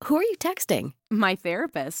Who are you texting? My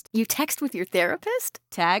therapist. You text with your therapist?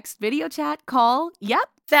 Text, video chat, call. Yep.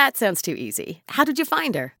 That sounds too easy. How did you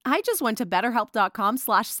find her? I just went to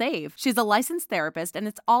betterhelp.com/save. She's a licensed therapist and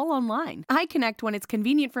it's all online. I connect when it's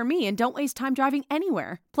convenient for me and don't waste time driving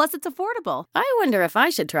anywhere. Plus, it's affordable. I wonder if I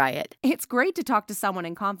should try it. It's great to talk to someone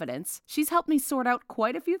in confidence. She's helped me sort out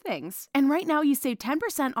quite a few things. And right now you save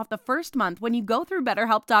 10% off the first month when you go through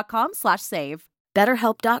betterhelp.com/save.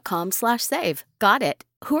 BetterHelp.com/save. Got it.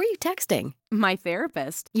 Who are you texting? My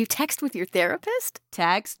therapist. You text with your therapist?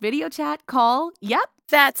 Text, video chat, call. Yep.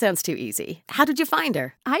 That sounds too easy. How did you find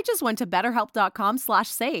her? I just went to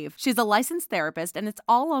betterhelp.com/save. She's a licensed therapist and it's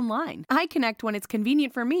all online. I connect when it's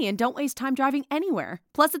convenient for me and don't waste time driving anywhere.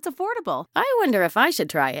 Plus, it's affordable. I wonder if I should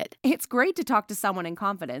try it. It's great to talk to someone in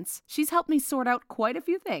confidence. She's helped me sort out quite a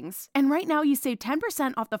few things. And right now you save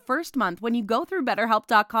 10% off the first month when you go through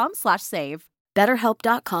betterhelp.com/save.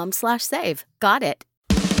 BetterHelp.com/save. Got it.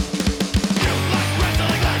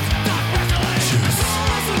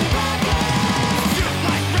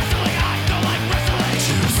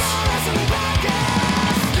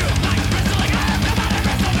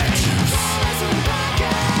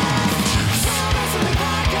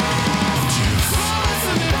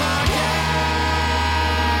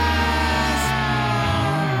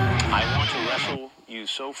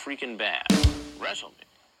 So freaking bad. Wrestle me.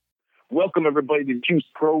 Welcome everybody to Juice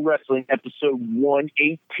Pro Wrestling episode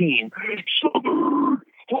 118.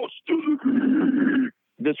 Hostility.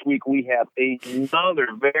 This week we have another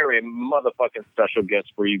very motherfucking special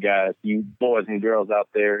guest for you guys, you boys and girls out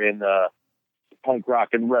there in the punk rock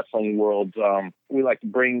and wrestling world. We like to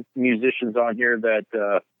bring musicians on here that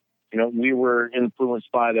we were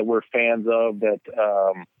influenced by, that we're fans of, that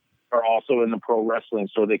are also in the pro wrestling,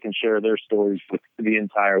 so they can share their stories with the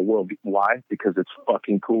entire world. Why? Because it's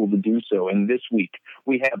fucking cool to do so. And this week,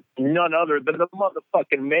 we have none other than the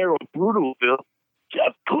motherfucking mayor of Brutalville,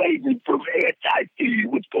 Jeff Clayton from ANTiSEEN.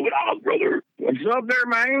 What's going on, brother? What's up there,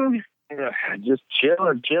 man? Just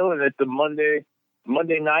chilling at the Monday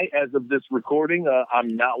night as of this recording.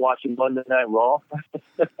 I'm not watching Monday Night Raw.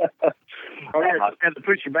 I had to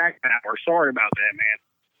push you back an hour. Sorry about that, man.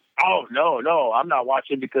 Oh, no, I'm not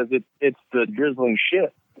watching because it's the drizzling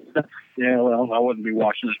shit. Yeah, well, I wouldn't be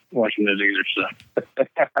watching it either, so.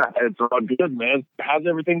 It's all good, man. How's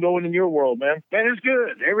everything going in your world, man? Man, it's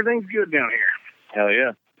good. Everything's good down here. Hell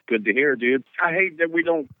yeah. Good to hear, dude. I hate that we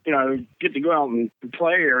don't, get to go out and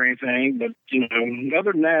play or anything, but,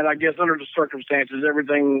 other than that, I guess under the circumstances,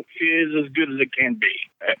 everything is as good as it can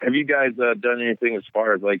be. Have you guys done anything as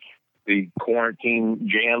far as, like, the quarantine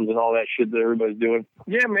jams and all that shit that everybody's doing?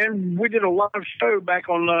 Yeah, man. We did a live show back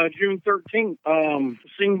on June 13th,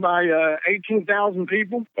 seen by 18,000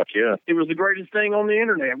 people. Fuck yeah. It was the greatest thing on the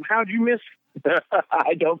internet. How'd you miss it?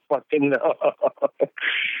 I don't fucking know.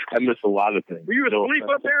 I miss a lot of things. Were you asleep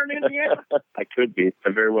up there in Indiana? I could be. I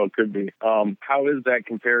very well could be. How is that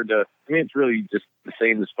compared to, it's really just the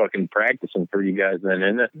same as fucking practicing for you guys then,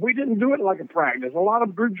 isn't it? We didn't do it like a practice. A lot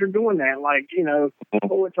of groups are doing that. Like,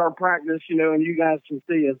 it's our practice, and you guys can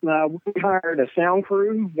see us. Now, we hired a sound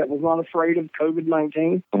crew that was not afraid of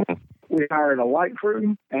COVID-19. We hired a light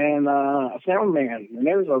crew and a sound man. And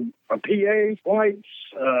there's a PA, lights,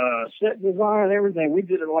 set design, everything. We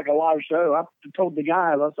did it like a live show. I told the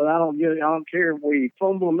guys, I said, I don't care if we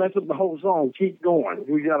fumble and mess up the whole song. Keep going.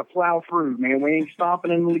 We got to plow through, man. We ain't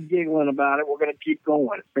stopping and giggling about it. We're going to keep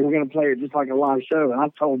going. And we're going to play it just like a live show. And I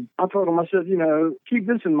told them, I said, keep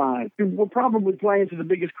this in mind. We're probably playing to the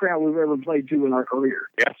biggest crowd we've ever played to in our career.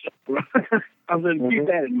 Yes. I said, keep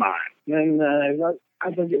that in mind. And I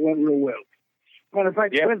think it went real well. Matter of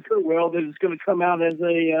fact, It went so well that it's going to come out as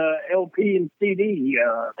a LP and CD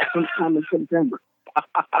sometime in September.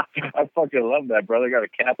 I fucking love that, brother. Got to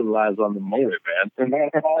capitalize on the moment, man.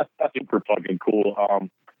 Super fucking cool.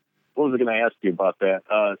 What was I going to ask you about that?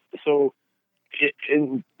 So,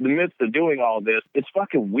 in the midst of doing all this, it's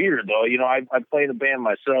fucking weird, though. I play in a band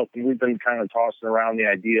myself, and we've been kind of tossing around the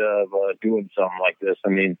idea of doing something like this. I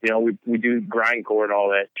mean, we do grindcore and all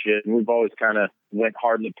that shit, and we've always kind of went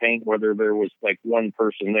hard in the paint, whether there was like one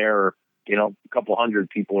person there or, a couple hundred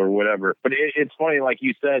people or whatever. But it's funny, like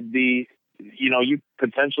you said, you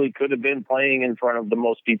potentially could have been playing in front of the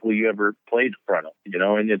most people you ever played in front of,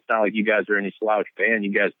 and it's not like you guys are any slouch band.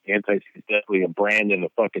 You guys, ANTiSEEN is definitely a brand and a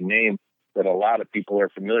fucking name that a lot of people are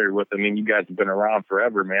familiar with. I mean, you guys have been around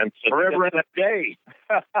forever, man. Forever and a day.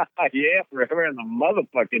 Yeah, forever and a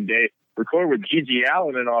motherfucking day. Record with GG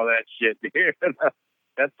Allin and all that shit.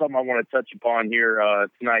 That's something I want to touch upon here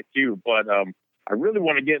tonight, too. But I really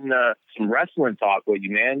want to get into some wrestling talk with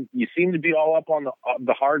you, man. You seem to be all up on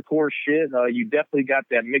the hardcore shit. You definitely got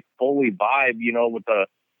that Mick Foley vibe, with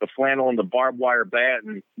the the flannel and the barbed wire bat,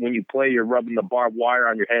 and when you play, you're rubbing the barbed wire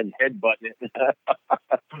on your head and headbutting it,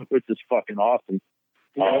 which is fucking awesome.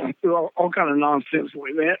 All kind of nonsense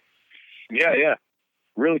like that. Yeah.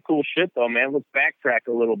 Really cool shit, though, man. Let's backtrack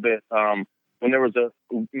a little bit. When there was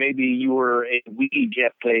maybe you were a weed,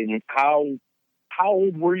 Jeff Clayton, how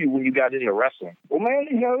old were you when you got into wrestling? Well, man,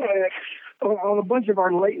 on a bunch of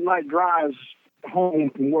our late night drives home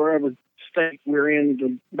from wherever state we're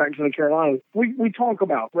in back to the Carolinas, we talk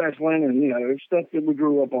about wrestling and, stuff that we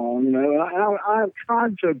grew up on, and I've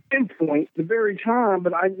tried to pinpoint the very time,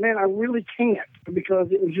 but I really can't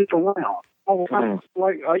because it was just around all the time.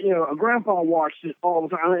 Like, a grandpa watched it all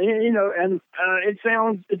the time, and it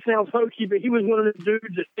sounds hokey, but he was one of the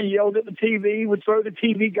dudes that yelled at the TV, would throw the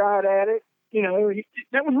TV guide at it.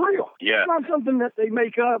 That was real. Yeah. It's not something that they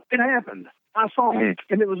make up. It happened. I saw it.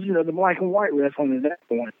 And it was, the black and white wrestling at that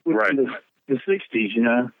point. Right. The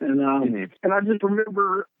 60s, And I just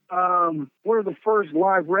remember one of the first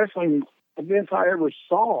live wrestling events I ever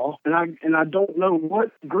saw, and I don't know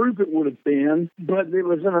what group it would have been, but it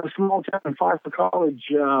was in a small town in Pfeiffer College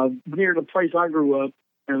near the place I grew up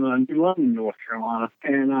in New London, North Carolina.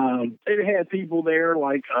 And it had people there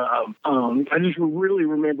like, I just really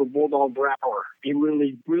remember Bulldog Brower. He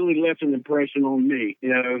really, really left an impression on me,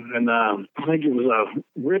 and I think it was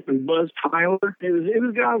Rip and Buzz Tyler. It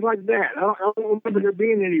was guys like that. I don't remember there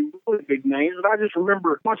being any really big names, but I just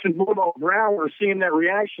remember watching Bulldog Brower, seeing that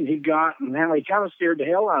reaction he got and how he kind of scared the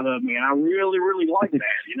hell out of me. And I really, really liked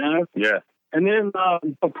that, Yeah. And then,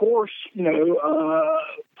 of course,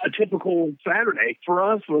 a typical Saturday for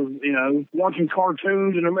us was, watching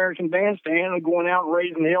cartoons and American Bandstand and going out and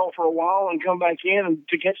raising hell for a while and come back in and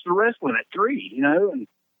to catch the wrestling at 3, And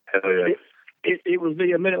hell yeah. It was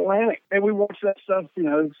the Mid-Atlantic. And we watched that stuff,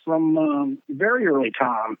 from very early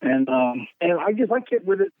time. And I guess I kept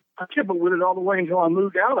with it. I kept with it all the way until I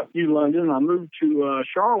moved out of New London. I moved to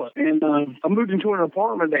Charlotte, and I moved into an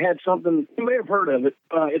apartment that had something. You may have heard of it.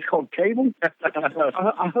 It's called cable.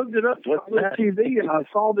 I hooked it up to the TV, and I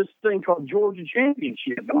saw this thing called Georgia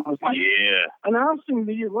Championship. And I was like, yeah. And I've seen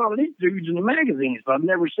a lot of these dudes in the magazines, but I've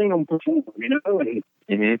never seen them perform.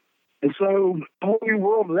 And so a whole new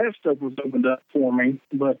world of that stuff was opened up for me.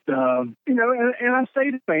 But, and I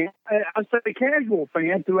stayed a fan. I stayed a casual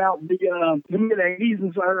fan throughout the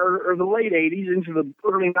mid-'80s or the late 80s into the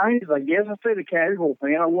early 90s, I guess. I stayed a casual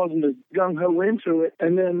fan. I wasn't as gung-ho into it.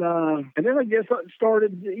 And then I guess it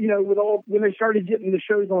started, when they started getting the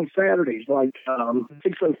shows on Saturdays, like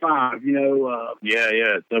 605,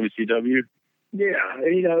 Yeah, WCW. Yeah,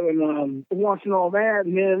 and watching all that,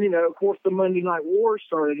 and then, of course, the Monday Night Wars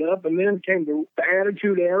started up, and then came the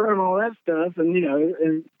Attitude Era and all that stuff, and,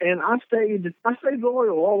 and I stayed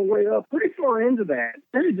loyal all the way up, pretty far into that.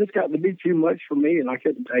 Then it just got to be too much for me, and I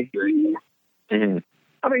couldn't take it anymore. Mm-hmm.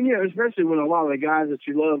 I mean, especially when a lot of the guys that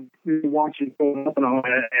you love watching going up and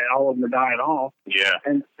all of them are dying off. Yeah.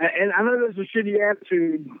 And I know there's a shitty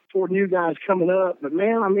attitude for new guys coming up, but,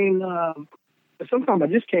 man, I mean, sometimes I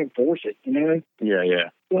just can't force it, Yeah.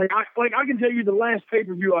 Like I can tell you the last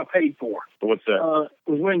pay-per-view I paid for. What's that?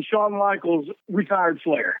 Was when Shawn Michaels retired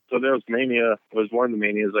Flair. So there was Mania. Was one of the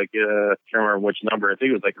Manias, I can't remember which number. I think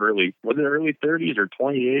it was like early 30s or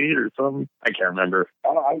 28 or something? I can't remember.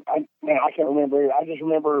 I can't remember. I just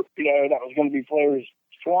remember, that was going to be Flair's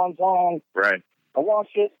swan song. Right. I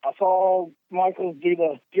watched it. I saw Michaels do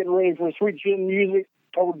the getting ready for sweet chin music.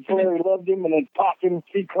 Told Flair he loved him and then popped him.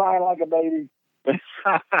 He crying like a baby.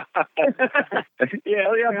 yeah,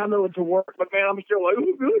 I know it's a work, but man, I'm still like,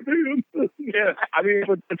 yeah. I mean,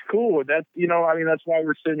 but it's cool. That's that's why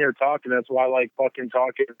we're sitting here talking. That's why I like fucking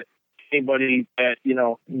talking to anybody that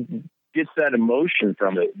gets that emotion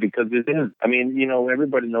from it, because it is. I mean,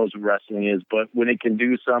 everybody knows what wrestling is, but when it can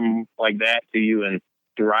do something like that to you and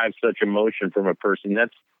derive such emotion from a person,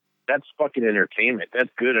 that's fucking entertainment. That's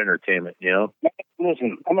good entertainment,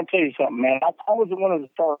 Listen, I'm going to tell you something, man. I was at one of the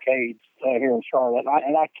Starcades here in Charlotte,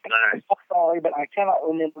 and I'm sorry, but I cannot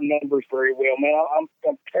remember numbers very well, man.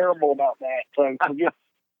 I'm terrible about that, so forget.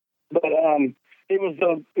 But it was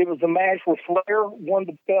the match where Flair won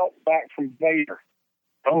the belt back from Vader.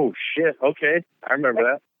 Oh, shit. Okay. I remember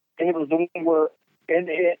that. And it was the one where, and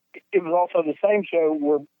it was also the same show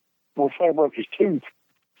where Flair broke his tooth.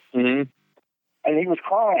 Mm-hmm. And he was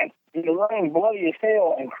crying. He was laying bloody as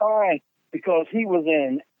hell and crying because he was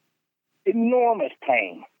in enormous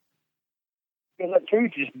pain. Because that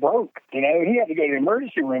tooth just broke, He had to go to the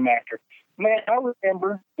emergency room after. Man, I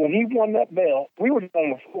remember when he won that belt, we were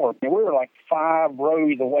on the floor. We were like 5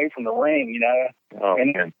 rows away from the ring, Oh,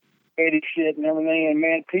 and man. spaghetti shit and everything, and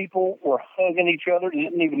man, people were hugging each other,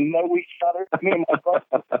 didn't even know each other. Me and my brother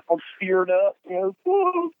all steered up,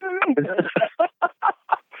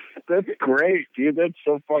 That's great, dude. That's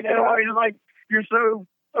so fucking awesome. It's like you're so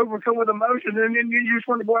overcome with emotion, and then you just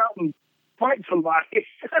want to go out and fight somebody.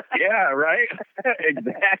 Yeah, right?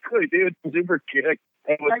 Exactly, dude. Super kick.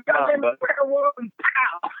 I got them werewolves.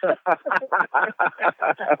 Pow!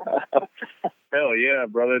 Hell yeah,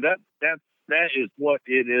 brother. That is what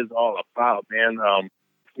it is all about, man.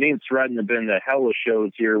 Me and Threaten have been to hella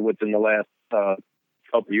shows here within the last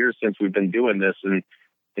couple of years since we've been doing this, and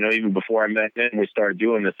even before I met him, we started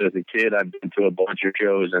doing this as a kid. I've been to a bunch of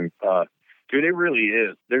shows, and dude, it really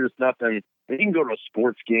is. There's nothing. You can go to a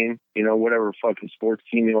sports game, whatever fucking sports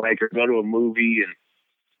team you like, or go to a movie, and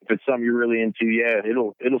if it's something you're really into, yeah,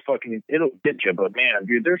 it'll get you. But man,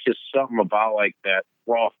 dude, there's just something about like that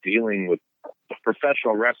raw feeling with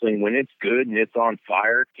professional wrestling when it's good and it's on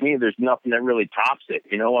fire. To me, there's nothing that really tops it,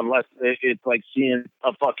 unless it's like seeing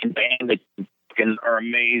a fucking band that you are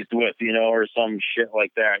amazed with, or some shit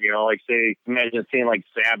like that, like say, imagine seeing like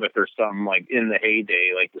Sabbath or something like in the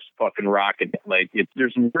heyday, like this fucking rocket, like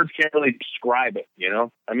there's words can't really describe it,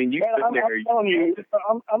 I mean, I'll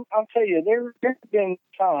tell you, there's been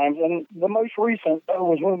times, and the most recent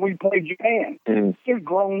was when we played Japan. Mm-hmm. There's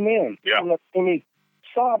grown men,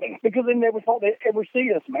 sobbing because they never thought they'd ever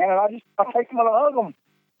see us, man. And I take them and I hug them.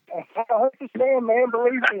 I understand, man.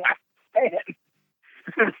 Believe me,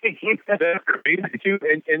 That's crazy too.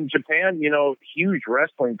 In Japan, huge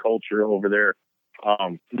wrestling culture over there.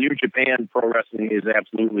 New Japan Pro Wrestling is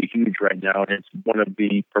absolutely huge right now, and it's one of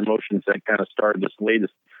the promotions that kind of started this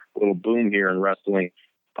latest little boom here in wrestling.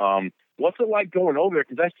 What's it like going over there?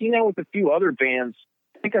 Because I've seen that with a few other bands.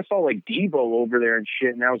 I think I saw like Devo over there and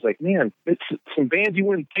shit, and I was like, man, it's some bands you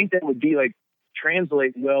wouldn't think that would be like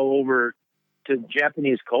translate well over to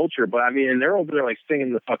Japanese culture, but I mean, and they're over there like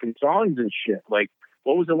singing the fucking songs and shit. Like,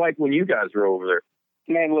 what was it like when you guys were over there?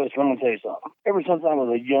 Man, listen, I'm gonna tell you something. Ever since I was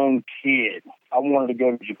a young kid, I wanted to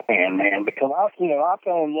go to Japan, man, because I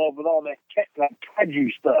fell in love with all that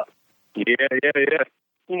kaiju stuff. Yeah.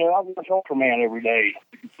 I watch Ultraman every day,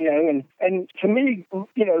 and to me,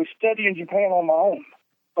 studying Japan on my own,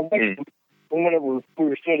 away from whenever we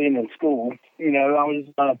were studying in school, I was,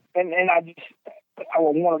 and I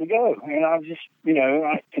wanted to go, and I just,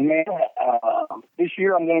 this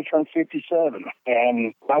year I'm going to turn 57,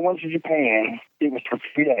 and I went to Japan. It was for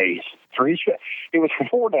 3 days, it was for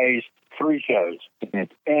 4 days, 3 shows,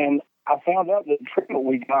 and I found out that the treatment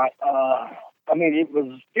we got,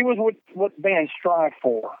 it was what bands strive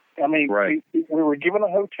for. I mean, right. we were given a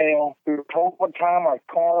hotel. We were told what time our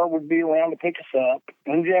car would be around to pick us up.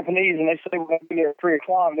 In Japanese, and they say we're going to be there at 3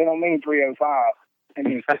 o'clock. They don't mean 3:05. I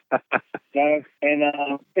mean, and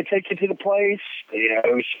they take you to the place,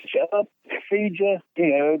 shut up, feed you,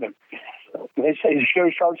 they say the show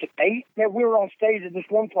starts at 8. Man, we were on stage at this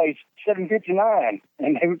one place, 7:59,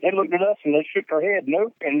 and they looked at us and they shook their head,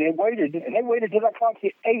 nope, and they waited till that clock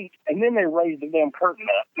hit 8, and then they raised the damn curtain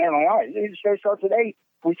up. Man, all right, the show starts at 8.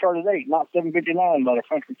 We started at 8, not 7:59,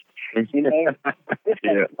 motherfuckers.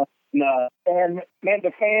 Yeah. No, and man,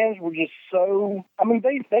 the fans were just so. I mean,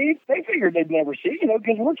 they figured they'd never see,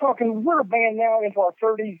 because we're a band now into our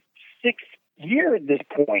 36th year at this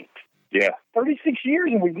point. Yeah, 36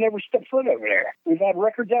 years, and we've never stepped foot over there. We've had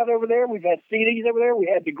records out over there. We've had CDs over there. We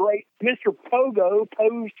had the great Mr. Pogo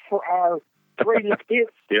posed for our greatest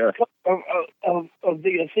hits of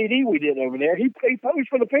the CD we did over there. He posed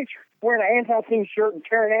for the picture, wearing an ANTiSEEN shirt and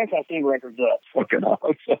tearing ANTiSEEN records up. Fucking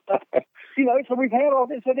awesome. So we've had all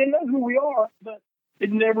this. So they know who we are, but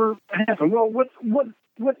it never happened. Well,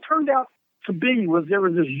 what turned out to be was there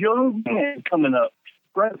was this young band coming up,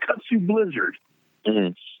 Kutsu Blizzard,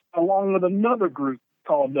 along with another group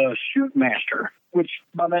called Shootmaster, which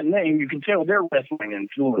by that name you can tell they're wrestling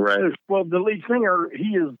influence. Right. Well, the lead singer,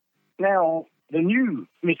 he is now the new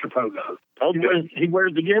Mr. Pogo. Okay. He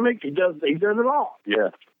wears the gimmick. He does it all.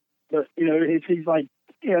 Yeah. But he's like,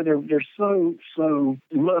 they're so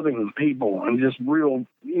loving people and just real.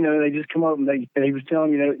 They just come up and he was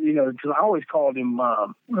telling because I always called him.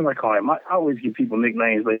 What do I call him? I always give people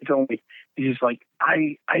nicknames, but he told me he's just like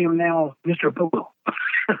I am now Mr. Pogo.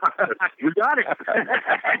 You got it.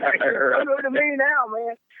 You know what I mean now,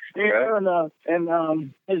 man.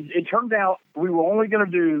 It turned out we were only going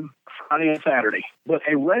to do Friday and Saturday, but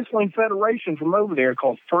a wrestling federation from over there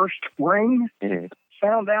called First Ring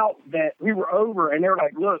found out that we were over, and they were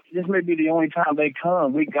like, look, this may be the only time they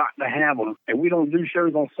come. We got to have them. And we don't do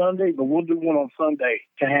shows on Sunday, but we'll do one on Sunday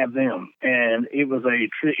to have them. And it was a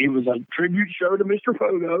tribute show to Mr.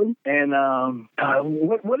 Pogo. And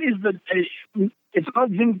what is It's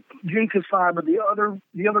not Jun Kasai, but the other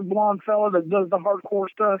blonde fella that does the hardcore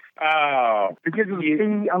stuff. Oh. Because of the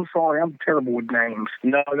P, I'm sorry, I'm terrible with names.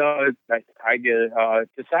 No, I get it.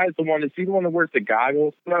 Kasai's the one, is he the one that wears the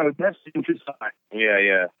goggles? No, that's Jun Kasai.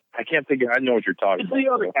 Yeah. I can't think of, I know what you're talking about. It's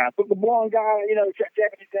the other guy, but the blonde guy,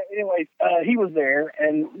 Japanese guy. Anyway, he was there,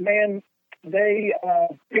 and man,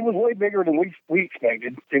 it was way bigger than we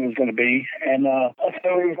expected it was going to be, and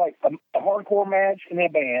so it was like a hardcore match and a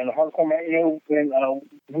band, a hardcore match, and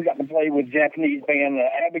we got to play with Japanese band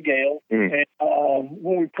Abigail, and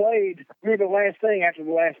when we played, we were the last thing after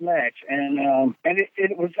the last match, and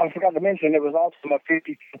it was, I forgot to mention, it was also my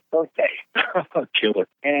 50th birthday. Killer.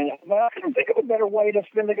 And I couldn't think of a better way to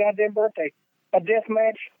spend the goddamn birthday. A death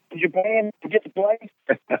match in Japan to get to play.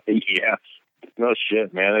 Yeah. No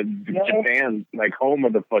shit, man. Japan, like home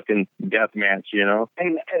of the fucking death match,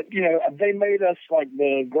 And, they made us like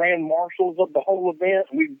the grand marshals of the whole event.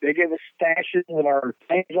 They gave us stashes with our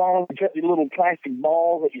names on them. We got these little plastic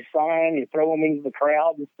balls that you sign, you throw them into the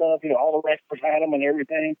crowd and stuff. All the wrestlers had them and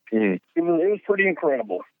everything. Mm. It was pretty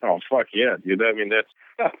incredible. Oh, fuck yeah, dude. I mean, that's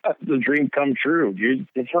the dream come true, dude.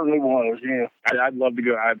 It certainly was, yeah. I'd love to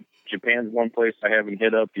go. Japan's one place I haven't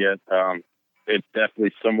hit up yet. It's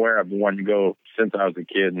definitely somewhere I've been wanting to go since I was a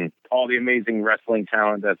kid, and all the amazing wrestling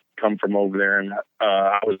talent that's come from over there. And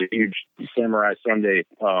I was a huge Samurai Sunday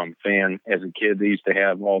fan as a kid. They used to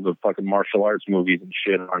have all the fucking martial arts movies and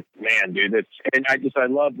shit on. Man, dude, I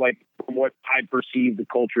love like what I perceive the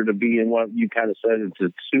culture to be, and what you kind of said.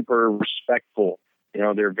 It's super respectful.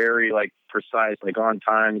 They're very like precise, like on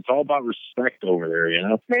time. It's all about respect over there,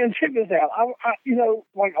 Man, check this out. I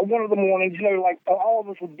like one of the mornings, like all of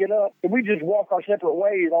us would get up and we just walk our separate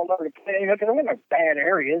ways all over the place. Because there weren't no bad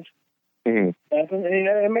areas. Mm-hmm.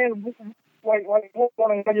 And man, like one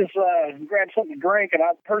morning I just grabbed something to drink, and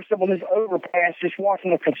I heard someone on this overpass just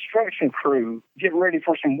watching a construction crew get ready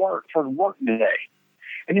for some work for work today.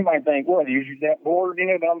 And you might think, well, you're that bored,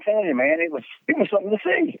 but I'm telling you, man, it was something to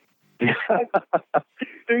see.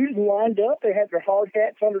 Dudes lined up. They had their hard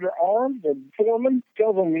hats under their arms. The foreman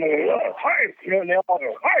tells them, hi, and they all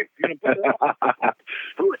go, hi, put it on.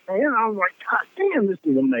 And I was like, God damn, this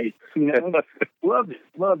is amazing. Loved it.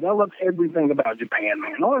 I loved everything about Japan,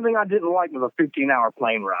 man. The only thing I didn't like was a 15-hour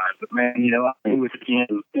plane ride. But man, I'll do it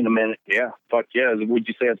again in a minute. Yeah, fuck yeah. Would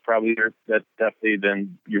you say that's definitely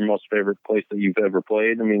then your most favorite place that you've ever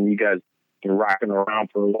played? I mean, you guys been rocking around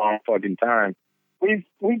for a long fucking time. We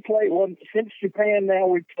played, since Japan now,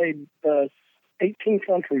 we've played 18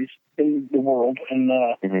 countries in the world, and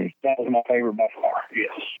that was my favorite by far,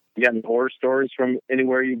 yes. You got any horror stories from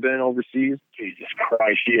anywhere you've been overseas? Jesus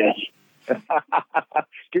Christ, yes.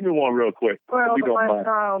 Give me one real quick. Well,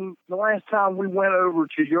 the last time we went over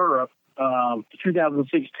to Europe,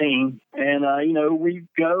 2016, and we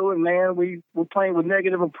go, and man, we're playing with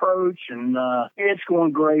Negative Approach, and it's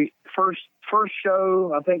going great. First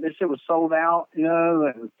show, I think they said was sold out,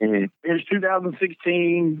 and it's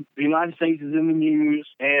 2016. The United States is in the news,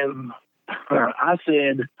 and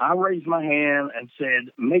I raised my hand and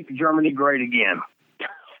said, "Make Germany great again."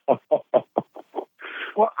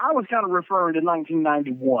 Well, I was kind of referring to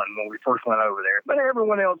 1991 when we first went over there, but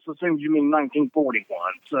everyone else assumes you mean 1941.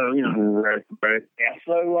 So, Right. Yeah,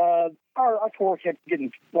 so our tour kept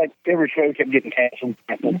getting, like, every show kept getting canceled.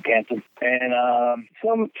 And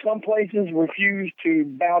some places refused to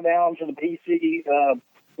bow down to the PC,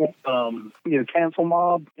 cancel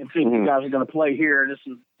mob and see if you guys are going to play here. This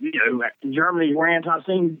is, Germany, where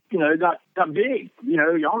ANTiSEEN, got big.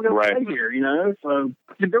 Y'all going to play here, So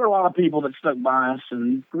there were a lot of people that stuck by us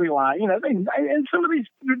and realized, and some of these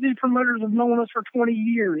promoters have known us for 20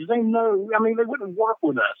 years. They know, they wouldn't work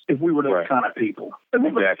with us if we were those kind of people. They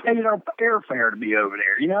would have paid our airfare to be over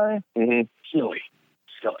there, Mm-hmm. Silly.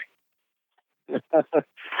 Yeah,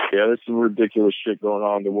 there's some ridiculous shit going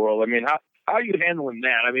on in the world. How are you handling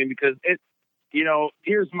that? Because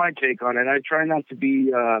here's my take on it. I try not to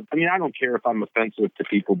be, I don't care if I'm offensive to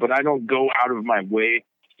people, but I don't go out of my way,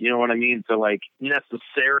 to like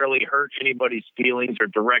necessarily hurt anybody's feelings or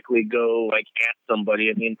directly go like at somebody.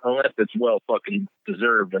 Unless it's well fucking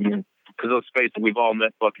deserved. Because let's face it, we've all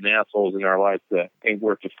met fucking assholes in our lives that ain't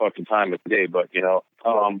worth the fucking time of the day. But,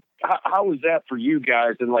 how was that for you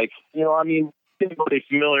guys? And like, anybody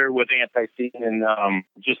familiar with ANTiSEEN and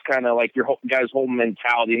just kind of like your guys' whole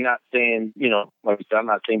mentality, not saying, like I said, I'm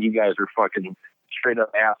not saying you guys are fucking straight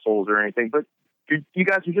up assholes or anything, but you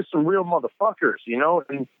guys are just some real motherfuckers,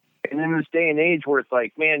 and in this day and age where it's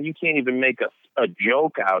like, man, you can't even make a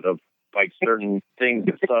joke out of like certain things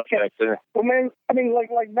and subjects. Well, man,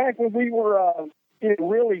 like back when we were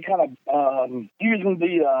really kind of using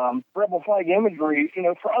the rebel flag imagery,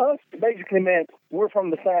 for us, it basically meant we're from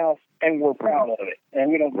the South and we're proud of it,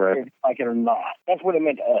 and we don't care if you like it or not. That's what it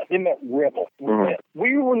meant to us. It meant rebel.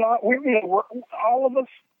 We were not. We're all of us.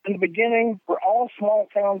 In the beginning, we're all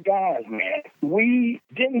small-town guys, man. We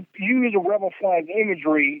didn't use a rebel flag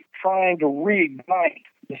imagery trying to reignite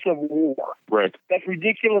the Civil War. Right. That's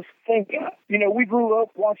ridiculous thinking. We grew up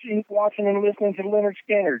watching and listening to Leonard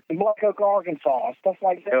Skinner in Black Oak, Arkansas, stuff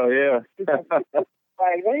like that. Oh, yeah.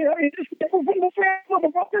 It's just people from the South,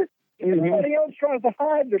 motherfucker. Everybody else tries to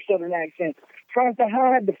hide their Southern accent, tries to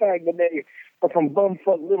hide the fact that they are from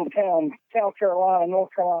bumfuck little town, South Carolina, North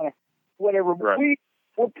Carolina, whatever. But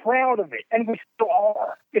we're proud of it, and we still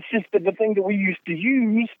are. It's just that the thing that we used to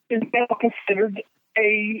use is now considered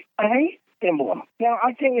a hate emblem. Now,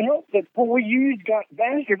 I can't help that what we used got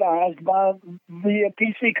bastardized by the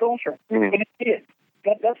PC culture, but it did.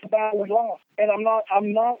 That's the battle we lost, and I'm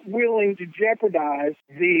not willing to jeopardize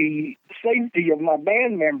the safety of my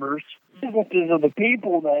band members, businesses of the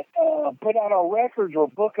people that put out our records or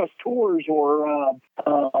book us tours or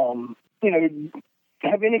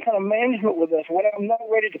have any kind of management with us. When I'm not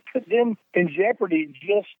ready to put them in jeopardy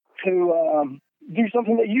just to do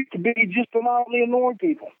something that used to be just to mildly annoy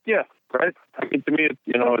people. Yeah, right. I mean, to me,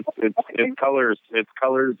 it's colors. It's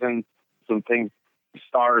colors and some things,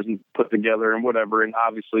 stars and put together and whatever. And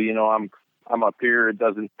obviously, I'm up here. It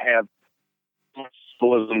doesn't have much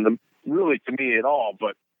symbolism really to me at all.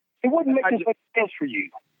 But it wouldn't make much sense for you.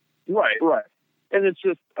 Right. And it's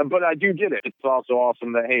just, but I do get it. It's also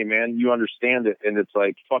awesome that, hey, man, you understand it. And it's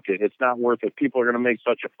like, fuck it. It's not worth it. People are going to make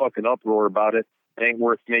such a fucking uproar about it. It ain't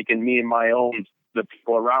worth making me and my own, the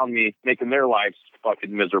people around me, making their lives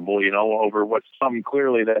fucking miserable, over what's something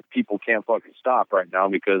clearly that people can't fucking stop right now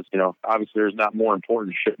because, obviously there's not more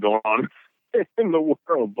important shit going on in the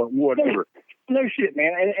world, but whatever. No shit,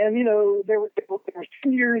 man. And there was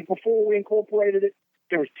 10 years before we incorporated it.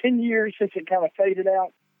 There was 10 years since it kind of faded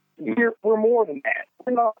out. We're more than that.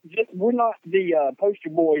 We're not the poster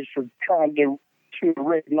boys for trying to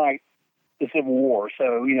reignite the Civil War.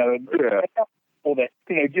 So people that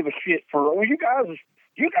give a shit for you guys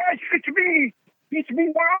used to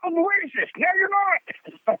be wild and racist. Now you're not.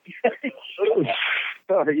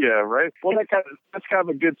 Yeah, right. Well, that's kind of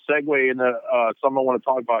a good segue into something I want to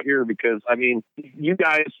talk about here because you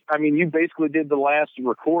guys, you basically did the last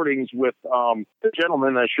recordings with a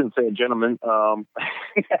gentleman. I shouldn't say a gentleman.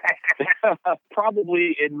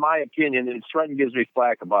 Probably, in my opinion, and Stratton gives me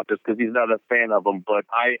flack about this because he's not a fan of him. But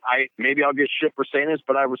I maybe I'll get shit for saying this,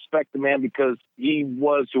 but I respect the man because he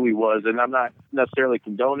was who he was, and I'm not necessarily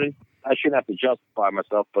condoning. I shouldn't have to justify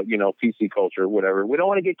myself, but PC culture, whatever. We don't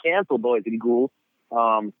want to get canceled, boys and ghouls.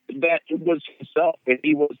 That was himself, and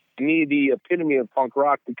he was to me the epitome of punk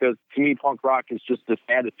rock because to me punk rock is just this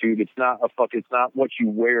attitude. It's not what you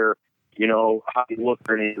wear, how you look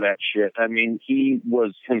or any of that shit. He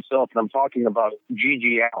was himself, and I'm talking about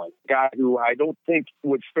GG Allin, a guy who I don't think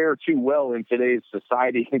would fare too well in today's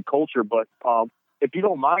society and culture. But if you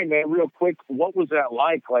don't mind, man, real quick, what was that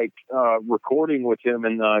like recording with him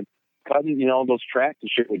and cutting, those tracks and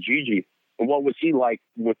shit with GG? And what was he like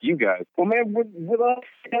with you guys? Well, man, with us,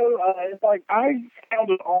 it's like I found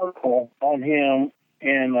an article on him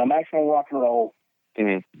in Maximum Rock and Roll.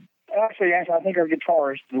 Mm-hmm. Actually, I think our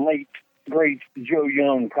guitarist, the late, great Joe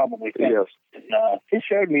Young, probably. Yes. He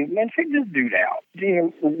showed me, man, check this dude out.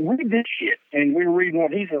 Read this shit. And we were reading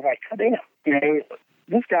what he said, like, damn,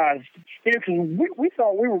 this guy's, because we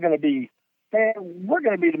thought we were going to be, man, we're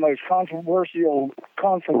going to be the most controversial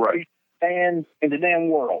confrontation band in the damn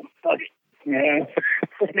world. Fuck it.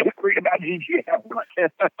 Read about GG Allin.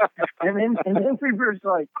 and then we were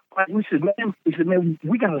like, we said, man,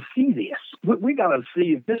 we got to see this. We got to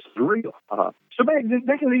see if this is real. So back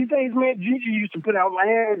in these days, man, GG used to put out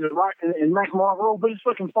ads and Maximum Rock and Roll, put his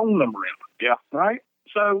fucking phone number in. Yeah. Right?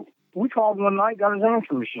 So we called one night, got his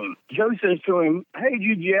answer machine. Joe says to him, hey,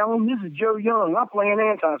 GG Allin, this is Joe Young. I play an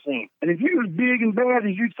ANTiSEEN. And if you're as big and bad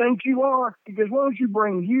as you think you are, he goes, why don't you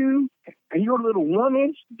bring you and your little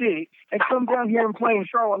 1-inch dick and come down here and play in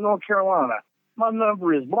Charlotte, North Carolina. My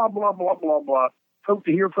number is blah, blah, blah, blah, blah. Hope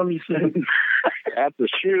to hear from you soon. At the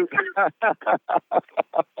shoot.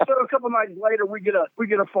 So a couple nights later, we get a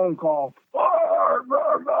phone call.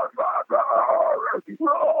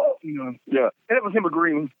 Yeah. And it was him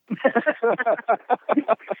agreeing.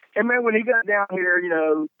 And man, when he got down here,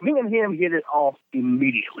 me and him hit it off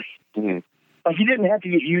immediately. Mm-hmm. Like, he didn't have to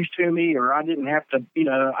get used to me, or I didn't have to,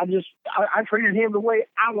 I treated him the way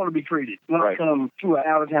I want to be treated when I come to an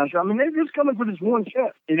out-of-town show. I mean, they're just coming for this one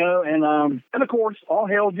show, and of course, all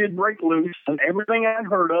hell did break loose, and everything I'd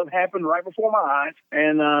heard of happened right before my eyes,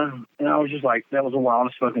 and I was just like, that was the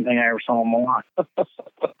wildest fucking thing I ever saw in my life.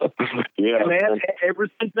 Yeah. And then, ever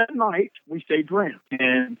since that night, we stayed friends,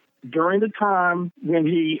 and during the time when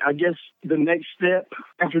I guess the next step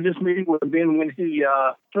after this meeting would have been when he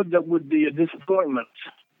hooked up with the disappointments.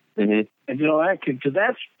 Mm-hmm. And because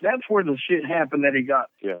that's where the shit happened that he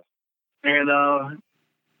got. Yeah. And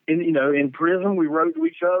in prison we wrote to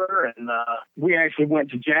each other, and we actually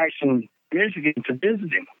went to Jackson, Michigan to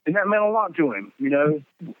visit him, and that meant a lot to him.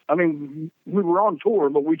 I mean, we were on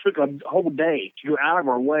tour, but we took a whole day to go out of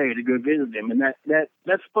our way to go visit him, and that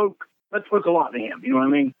spoke a lot to him. You know what I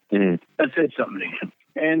mean? Mm-hmm. That said something to him.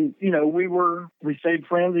 And, we stayed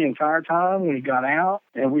friends the entire time when he got out.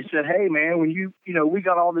 And we said, hey, man, when we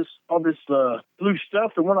got all this loose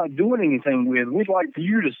stuff that we're not doing anything with, we'd like for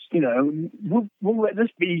you to, we'll let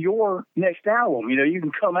this be your next album. You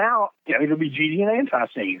can come out, it'll be GG and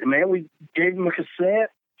ANTiSEEN. And, man, we gave him a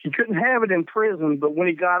cassette. He couldn't have it in prison, but when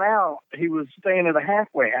he got out, he was staying at a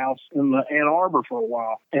halfway house in Ann Arbor for a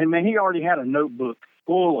while. And, man, he already had a notebook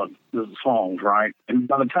full of the songs, right? And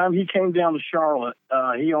by the time he came down to Charlotte,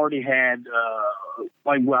 he already had,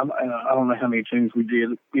 I don't know how many tunes we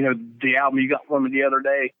did. The album you got from me the other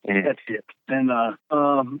day, that's it. And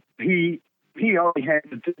he already had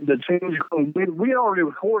the tunes. We had already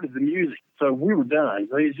recorded the music, so we were done.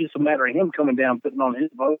 So it's just a matter of him coming down, putting on his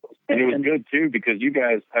vocals. And it was good, too, because you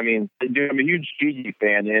guys, I mean, dude, I'm a huge GG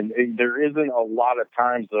fan, and there isn't a lot of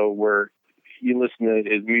times, though, where you listen to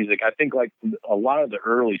his music. I think like a lot of the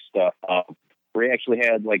early stuff, where he actually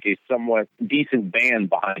had like a somewhat decent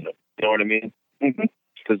band behind him. You know what I mean?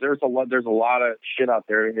 Because there's a lot of shit out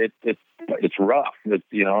there. It's rough. It's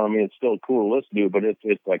it's still cool to listen to, but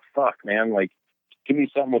it's like, fuck, man. Like, give me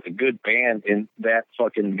something with a good band and that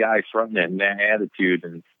fucking guy fronting it and that attitude.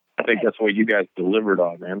 And I think that's what you guys delivered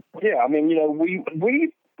on, man. Yeah, I mean, we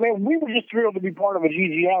were just thrilled to be part of a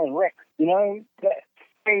GG Allin record.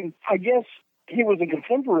 I guess he was a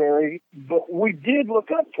contemporary, but we did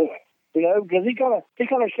look up to him, because he kind of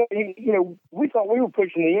showed, we thought we were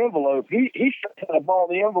pushing the envelope. He should have ball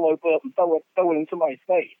the envelope up and throw it in somebody's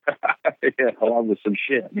face. Yeah, along with some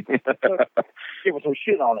shit. Give us some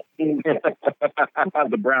shit on it.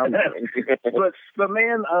 The brown. but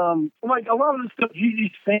man, like a lot of the stuff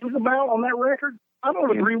GG sings about on that record, I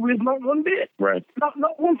don't agree with not one bit. Right.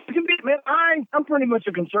 Not one fucking bit, man. I'm pretty much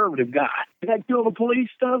a conservative guy. That kill the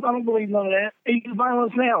police stuff, I don't believe none of that. Equal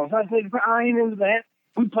violence now. I ain't into that.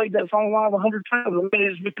 We played that song live 100 times. I mean,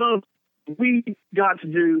 it's because we got to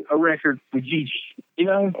do a record with GG.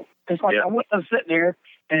 It's like I wouldn't sit there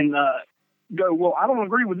and go, well, I don't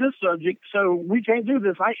agree with this subject, so we can't do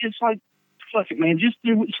this. It's like, fuck it, man. Just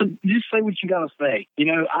say what you gotta say.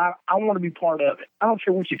 I want to be part of it. I don't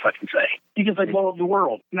care what you fucking say. You can say blow up the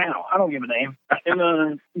world now. I don't give a damn.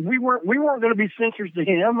 And we weren't going to be censors to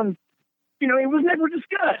him, and it was never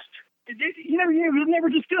discussed. It was never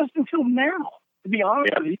discussed until now. To be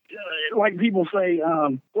honest with you, like people say,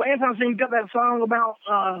 well, ANTiSEEN got that song about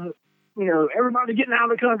everybody getting out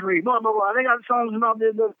of the country. Blah blah blah. They got songs about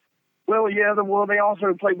this. Well, yeah, they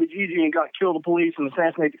also played with GG and got killed the police and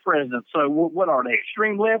assassinated the president. So what are they,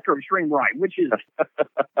 extreme left or extreme right? Which is it?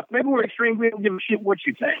 Maybe we're extreme. We don't give a shit what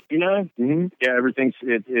you think, Mm-hmm. Yeah, everything's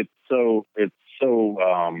it's so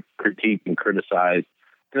critiqued and criticized,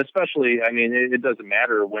 and especially, I mean, it doesn't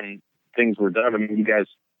matter when things were done. I mean, you guys,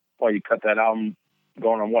 you cut that album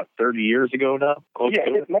going on 30 years ago now?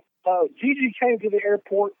 GG came to the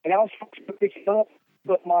airport and I was supposed to pick it up,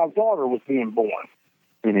 but my daughter was being born.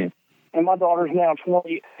 Mm-hmm. And my daughter's now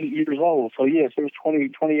 28 years old. So, yes, it was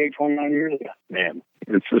 28, 29 years ago. Man,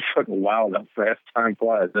 it's just fucking wild how fast time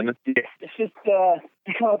flies, isn't it? Yeah. It's just,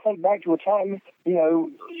 you kind of think back to a time,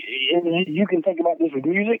 and you can think about this with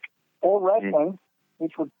music or wrestling,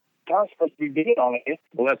 which were kind of supposed to be big on it.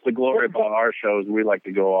 Well, that's the glory about our shows. We like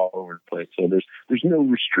to go all over the place, so there's no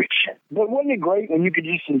restriction. But wasn't it great when you could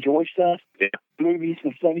just enjoy stuff? Yeah. Movies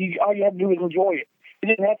and stuff. All you had to do was enjoy it. You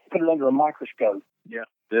didn't have to put it under a microscope. Yeah.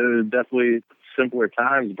 There are definitely simpler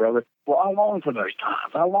times, brother. Well, I long for those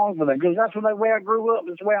times. I long for that because that's the way I grew up.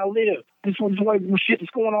 That's the way I live. This is the way shit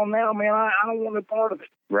that's going on now, man. I don't want to be part of it.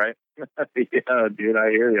 Right. Yeah, dude,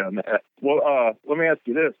 I hear you on that. Well, let me ask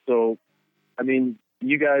you this. So, I mean,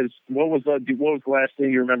 you guys, what was the last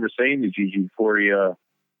thing you remember saying to GG before he went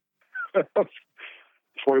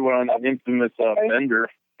on an infamous bender?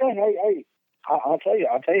 Hey, I'll tell you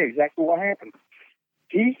exactly what happened.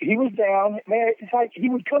 he was down. Man, it's like he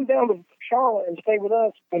would come down to Charlotte and stay with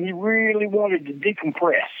us when he really wanted to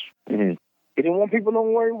decompress. Mm-hmm. He didn't want people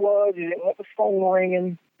knowing where he was. He didn't want the phone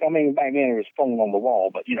ringing. I mean, back then there was phone on the wall,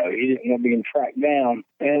 but, you know, he didn't want being tracked down.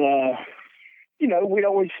 And, you know, we'd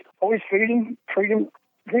always feed him, treat him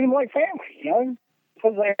like family, you know?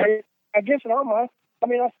 Because I guess in our mind, I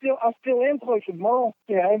mean, I still am close with Merle,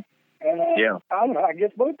 you know? And, yeah. I don't know, I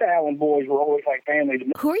guess both the Allin boys were always like family to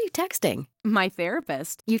me. Who are you texting? My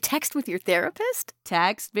therapist. You text with your therapist?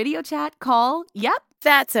 Text, video chat, call. Yep.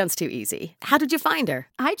 That sounds too easy. How did you find her?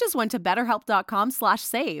 I just went to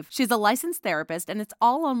betterhelp.com/save. She's a licensed therapist and it's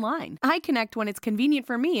all online. I connect when it's convenient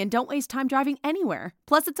for me and don't waste time driving anywhere.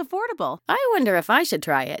 Plus, it's affordable. I wonder if I should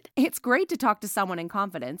try it. It's great to talk to someone in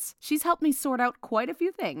confidence. She's helped me sort out quite a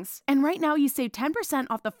few things. And right now you save 10%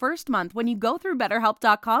 off the first month when you go through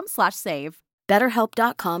betterhelp.com/save.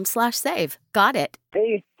 BetterHelp.com/save. Got it.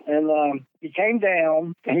 Hey, and he came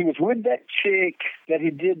down, and he was with that chick that he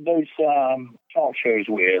did those talk shows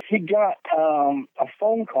with. He got a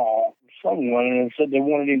phone call from someone and said they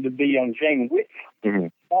wanted him to be on Jane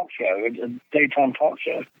Whitney's talk show, a daytime talk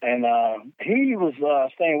show. And he was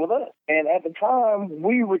staying with us. And at the time,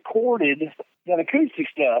 we recorded that acoustic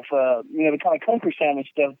stuff, you know, the kind of country sounding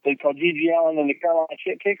stuff they call GG Allin and the Carolina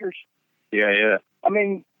Shit Kickers. Yeah, yeah. I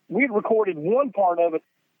mean, we had recorded one part of it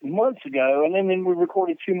months ago, and then we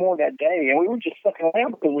recorded two more that day, and we were just fucking around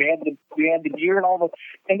because we had the gear and all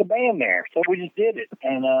the band there, so we just did it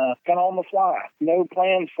and kind of on the fly, no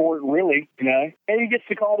plans for it really, you know. And he gets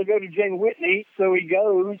the call to go to Jane Whitney, so he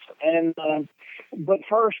goes, and but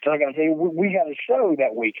first I got to tell you, we had a show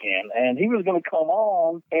that weekend, and he was going to come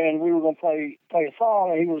on, and we were going to play a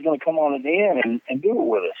song, and he was going to come on at the end and do it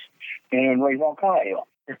with us and raise all kind of hell.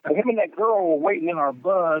 Him and that girl were waiting in our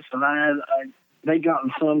bus, and they got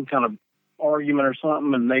in some kind of argument or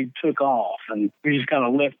something, and they took off, and we just kind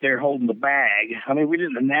of left there holding the bag. I mean, we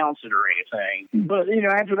didn't announce it or anything. But, you know,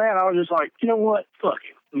 after that, I was just like, you know what? Fuck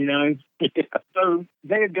it, you know? So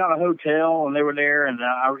they had got a hotel, and they were there, and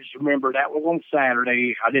I just remember that was on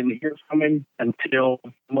Saturday. I didn't hear from him until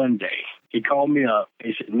Monday. He called me up.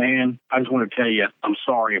 He said, man, I just want to tell you, I'm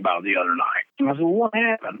sorry about the other night. And I said, well, what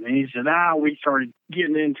happened? And he said, we started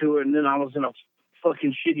getting into it, and then I was in a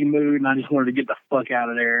fucking shitty mood, and I just wanted to get the fuck out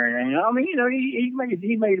of there. And I mean, you know, he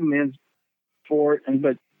made amends for it.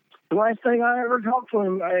 But the last thing I ever talked to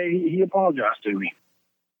him, he apologized to me.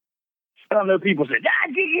 I know people say,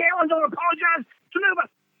 GG Allin don't apologize to nobody.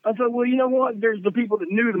 I said, well, you know what? There's the people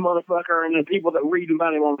that knew the motherfucker and the people that read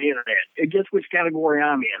about him on the internet. Guess which category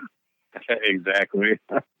I'm in. Exactly.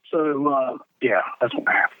 So, yeah, that's what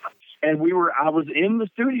happened. And I was in the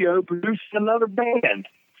studio producing another band.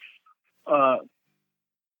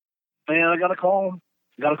 And I got a call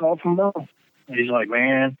from Merle. He's like,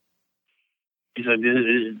 man, he said, this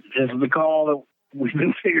is the call that we've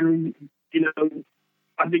been figuring, you know,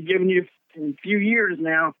 I've been giving you a few years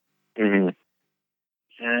now. Mm-hmm.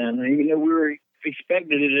 And even though we were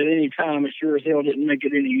expecting it at any time, it sure as hell didn't make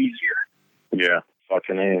it any easier. Yeah,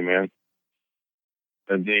 fucking A, man.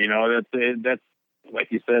 And, you know, that's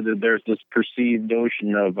like you said, that there's this perceived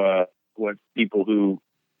notion of what people who,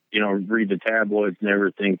 you know, read the tabloids and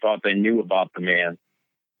everything thought they knew about the man.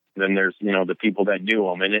 Then there's, you know, the people that knew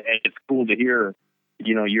him. And it's cool to hear,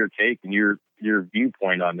 you know, your take and your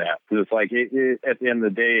viewpoint on that. Because it's like, at the end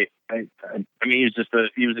of the day, I mean,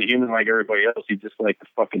 he was a human like everybody else. He just liked to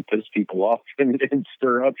fucking piss people off and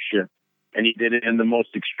stir up shit. And he did it in the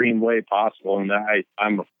most extreme way possible. And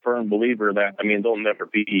I'm a firm believer that, I mean, there'll never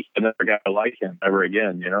be another guy like him ever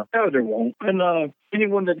again, you know? No, there won't. And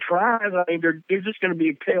anyone that tries, I mean, they're just going to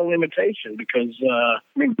be a pale imitation because, I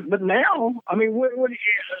mean, but now, I mean, what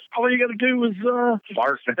all you got to do is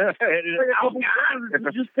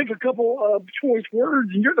just pick a couple choice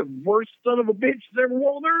words, and you're the worst son of a bitch that's ever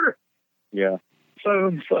walked earth. Yeah.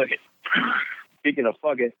 So, fuck it. Speaking of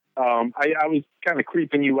fuck it, I was kind of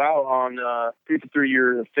creeping you out on creeping through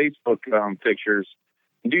your Facebook pictures.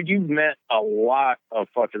 Dude, you've met a lot of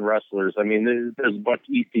fucking wrestlers. I mean, there's a bunch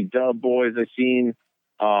of ECW boys I've seen.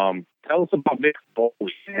 Tell us about Mick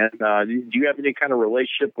Foley. And do you have any kind of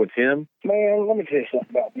relationship with him? Man, let me tell you something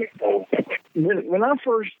about Mick Foley. When I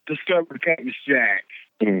first discovered Cactus Jack,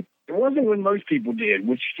 it wasn't when most people did,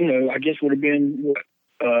 which, you know, I guess would have been, what,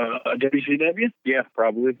 WCW? Yeah,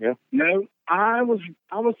 probably, yeah. No, I was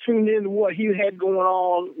tuned into what he had going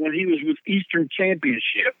on when he was with Eastern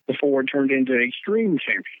Championship before it turned into Extreme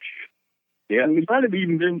Championship. Yeah. And it might have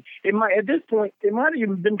even been, at this point, it might have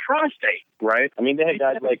even been Tri-State. Right. I mean, they had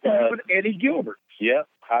guys like Eddie Gilbert. Yeah,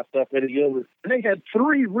 hot stuff Eddie Gilbert. And they had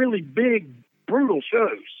three really big, brutal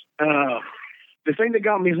shows. the thing that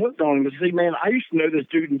got me hooked on him was, see, man, I used to know this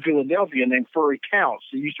dude in Philadelphia named Furry Counts.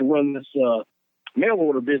 He used to run this mail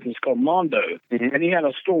order business called Mondo, and he had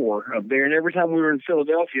a store up there. And every time we were in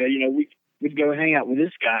Philadelphia, you know, we'd go hang out with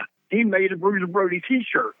this guy. He made a Bruiser Brody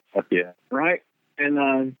T-shirt. Yeah. Right?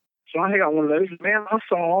 And so I got one of those. Man, I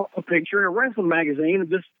saw a picture in a wrestling magazine of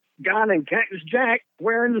this guy named Cactus Jack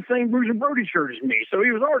wearing the same Bruiser Brody shirt as me. So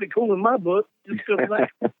he was already cool in my book just because of that.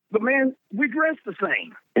 But, man, we dressed the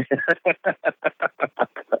same.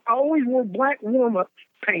 I always wore black warm-up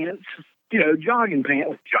pants, you know, jogging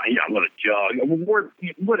pants. Yeah, I'm going to jog.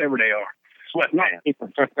 Whatever they are. Sweatpants.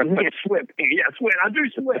 Yeah, sweat. I do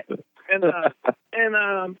sweat. And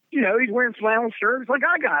you know, he's wearing flannel shirts like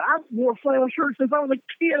I got. I wore flannel shirts since I was a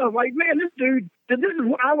kid. I was like, man, this dude, this is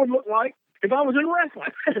what I would look like if I was in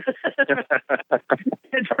wrestling.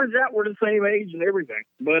 It turns out we're the same age and everything.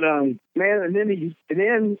 But man, and then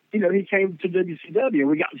you know, he came to WCW.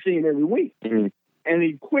 We got to see him every week, and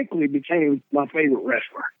he quickly became my favorite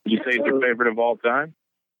wrestler. You say it's your favorite of all time?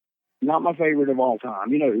 Not my favorite of all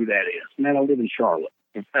time. You know who that is. Man, I live in Charlotte.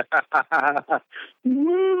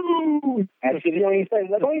 Woo! That's the only thing.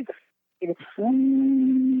 That's all you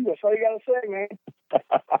got to say, man.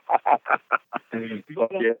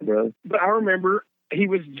 But I remember he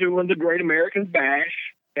was doing the Great American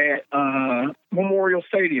Bash at Memorial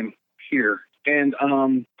Stadium here. And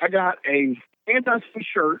I got a ANTiSEEN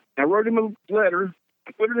shirt. I wrote him a letter.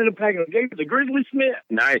 I put it in a packet. I gave it to Grizzly Smith.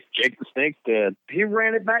 Nice. Jake the Snake's dad. He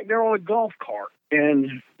ran it back there on a golf cart.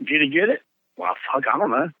 And did he get it? Well, fuck, I don't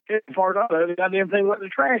know. As far as I know, the goddamn thing went in the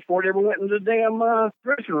trash before it ever went into the damn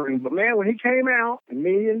dressing room. But, man, when he came out, and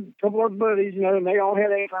me and a couple of buddies, you know, and they all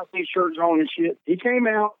had ANTiSEEN shirts on and shit, he came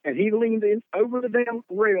out, and he leaned in over the damn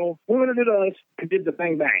rail, pointed at us, and did the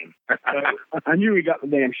bang bang. So I knew he got the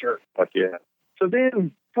damn shirt. Fuck yeah. So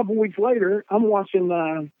then, a couple weeks later, I'm watching, you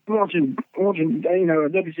know,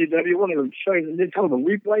 WCW, one of the shows that did kind of a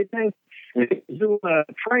replay thing. He was doing a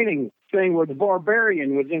training thing where the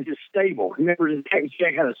Barbarian was in his stable. Remember, his Cactus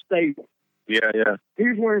Jack had a stable. Yeah, yeah. He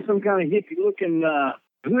was wearing some kind of hippie-looking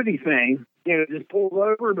hoodie thing, you know, just pulled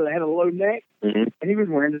over, but it had a low neck, and he was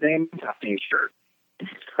wearing the damn ANTiSEEN shirt.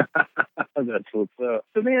 That's what's up.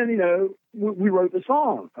 So then, you know, we wrote the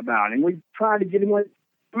song about him. We tried to get him like,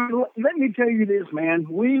 let me tell you this, man.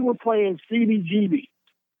 We were playing CBGB.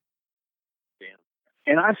 Damn.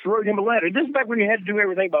 And I wrote him a letter. This is back when you had to do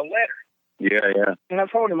everything by letter. Yeah, yeah. And I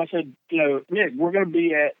told him, I said, you know, Nick, we're going to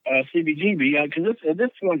be at CBGB, because at this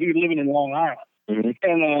point he was living in Long Island.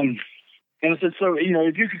 And I said, so, you know,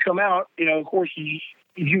 if you could come out, you know, of course,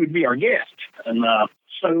 you would be our guest. And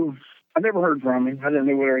so I never heard from him. I didn't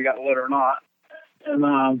know whether he got the letter or not.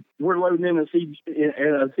 And we're loading in at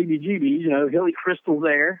CBGB, you know, Hilly Crystal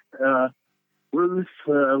there. Ruth,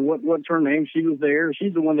 what's her name? She was there.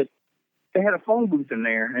 She's the one that, they had a phone booth in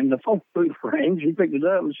there, and the phone booth rang. She picked it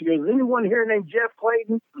up, and she goes, anyone here named Jeff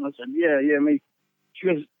Clayton? And I said, yeah, me. She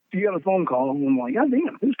goes, you got a phone call? And I'm like, God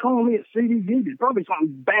damn, who's calling me at CBG? There's probably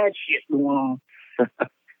something bad shit going on.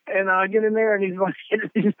 And I get in there, and he's like,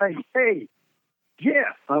 hey,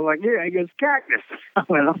 Jeff. I was like, yeah. He goes, Cactus. I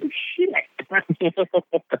went, oh, shit.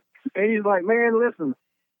 And he's like, man, listen.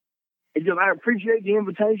 He goes, I appreciate the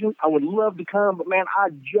invitation. I would love to come, but, man,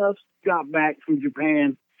 I just got back from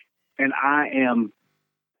Japan. And I am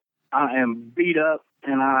beat up,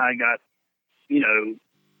 and I got, you know,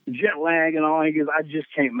 jet lag and all. He goes, I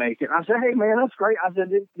just can't make it. I said, hey, man, that's great. I said,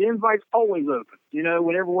 the invite's always open. You know,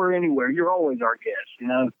 whenever we're anywhere, you're always our guest, you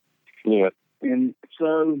know. Yeah. And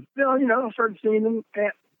so, you know, I started seeing him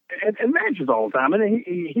at matches all the time, and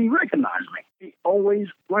he recognized me. He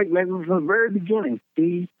always, like, from the very beginning,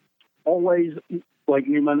 he always, like,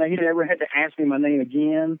 knew my name. He never had to ask me my name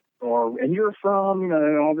again. And you're from, you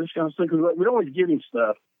know, all this kind of stuff. Because we'd always give him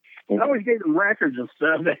stuff. I always gave him records and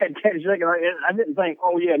stuff that had Cactus Jack. I didn't think,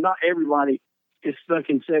 oh, yeah, not everybody is stuck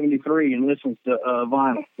in 73 and listens to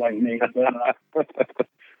vinyl like me. But,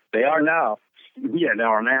 they are now. Yeah, they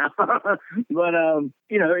are now. But,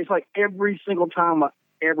 you know, it's like every single time I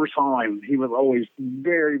ever saw him, he was always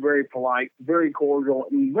very, very polite, very cordial,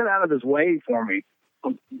 and went out of his way for me.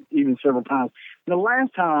 Even several times. The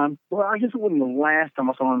last time, well, I guess it wasn't the last time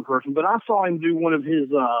I saw him in person, but I saw him do one of his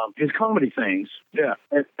comedy things. Yeah,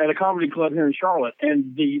 at a comedy club here in Charlotte.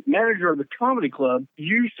 And the manager of the comedy club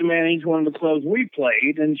used to manage one of the clubs we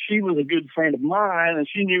played, and she was a good friend of mine, and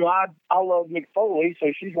she knew I love Mick Foley,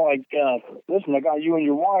 so she's like, listen, I got you and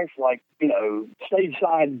your wife, like, you know, stage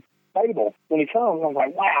side table when he comes. I was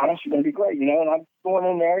like, wow, that's going to be great, you know. And I'm going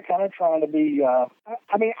in there kind of trying to be, I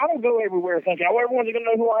mean, I don't go everywhere thinking, oh, everyone's going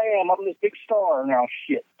to know who I am. I'm this big star now,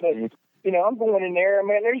 shit. But, you know, I'm going in there,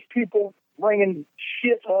 man, there's people bringing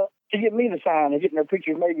shit up to get me to sign and getting their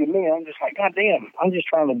pictures made with me. I'm just like, God damn, I'm just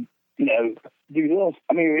trying to, do this.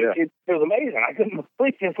 I mean, it was amazing. I couldn't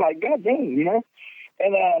believe it. It's like, God damn,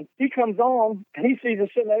 And he comes on, and he sees us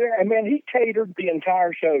sitting there, and, man, he catered the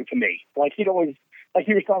entire show to me. Like, he'd always, like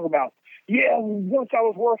he was talking about, once I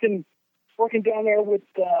was working down there with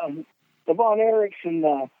the Von Erichs, and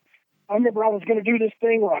I remember I was going to do this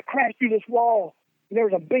thing where I crashed through this wall, and there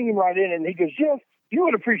was a beam right in it, and he goes, Jeff, you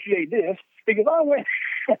would appreciate this, because I went,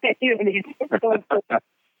 and he'd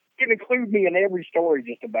include me in every story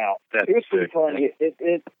just about. It was pretty funny.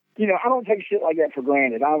 I don't take shit like that for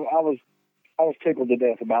granted. I was tickled to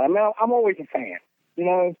death about it. I mean, I'm always a fan.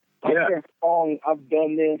 After how long I've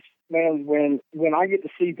done this, man, when I get to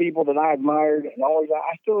see people that I admired and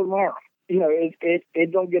I still admire them.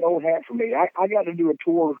 It don't get old hat for me. I got to do a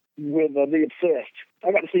tour with The Obsessed.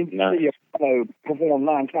 I got to see perform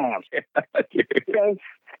 9 times.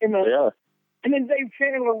 And then Dave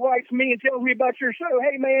Chandler writes me and tells me about your show.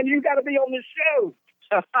 Hey, man, you got to be on this show.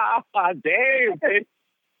 Dave.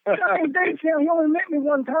 Dave Chandler, he only met me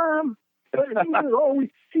one time. But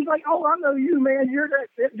he's like, oh, I know you, man. You're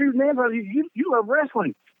that dude, man. You love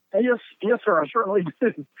wrestling. And yes, sir, I certainly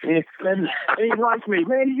do. And he writes me,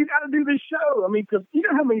 man, you got to do this show. I mean, because you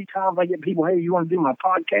know how many times I get people, hey, you want to do my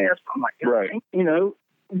podcast? I'm like, right.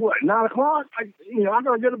 9 o'clock? I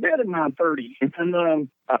got to go to bed at 9:30.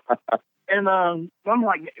 And I'm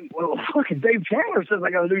like, well, fucking Dave Chandler says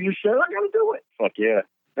I got to do this show. I got to do it. Fuck yeah.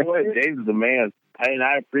 Dave's the man.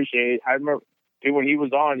 I appreciate it. I remember, dude, when he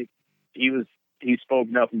was on, he spoke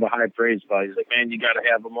nothing but high praise about it. He's like, man, you got to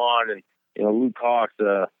have him on. And, Luke Hawks,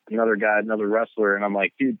 another guy, another wrestler. And I'm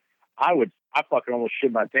like, dude, I fucking almost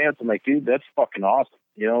shit my pants. I'm like, dude, that's fucking awesome.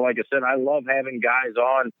 Like I said, I love having guys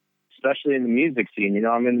on, especially in the music scene.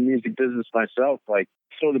 I'm in the music business myself. Like,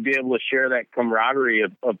 so to be able to share that camaraderie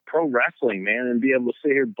of pro wrestling, man, and be able to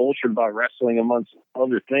sit here bullshit about wrestling amongst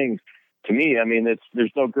other things, to me, I mean,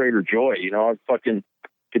 there's no greater joy. I fucking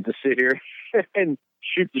get to sit here and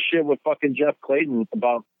shoot the shit with fucking Jeff Clayton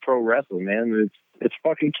about pro wrestling, man. It's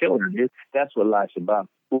fucking killer, dude. That's what life's about.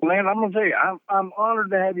 Well, man, I'm gonna tell you, I'm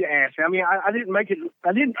honored to have you ask me. I mean, I didn't make it.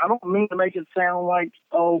 I don't mean to make it sound like,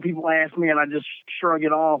 oh, people ask me and I just shrug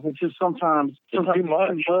it off. It's just sometimes too much.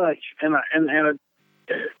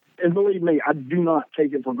 And believe me, I do not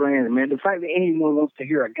take it for granted, man. The fact that anyone wants to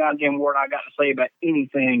hear a goddamn word I got to say about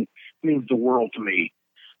anything means the world to me.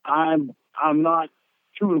 I'm not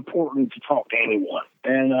too important to talk to anyone,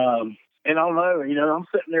 and I don't know. I'm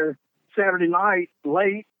sitting there Saturday night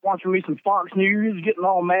late watching me some Fox News, getting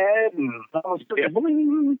all mad, and I was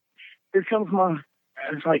bling. Here comes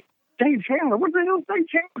it's like, Dave Chandler. What the hell is Dave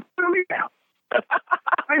Chandler doing me now?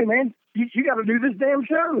 Hey, man, you got to do this damn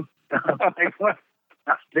show.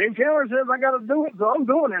 Dave Chandler says I got to do it, so I'm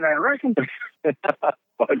doing it, I reckon.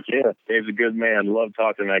 Fuck yeah. Dave's a good man. Love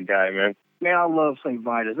talking to that guy, man. Man, I love St.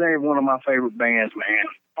 Vitus. They're one of my favorite bands, man.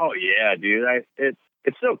 Oh, yeah, dude.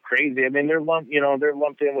 It's so crazy. I mean, they're lumped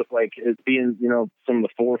in with, like, it being, some of the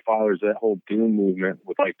forefathers of that whole doom movement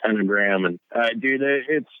with, like, Pentagram. And, dude,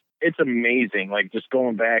 it's amazing. Like, just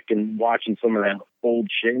going back and watching some of that old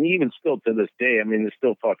shit. And even still to this day, I mean, they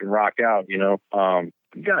still fucking rock out,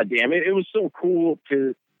 God damn it. It was so cool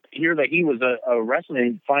to hear that he was a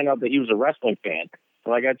wrestling, find out that he was a wrestling fan.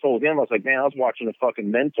 Like I told him, I was like, man, I was watching a fucking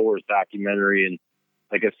Mentors documentary, and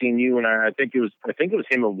like I've seen you, and I think it was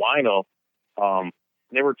him and Wino.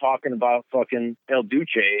 They were talking about fucking El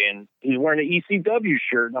Duce, and he's wearing an ECW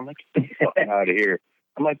shirt, and I'm like, get the fuck out of here.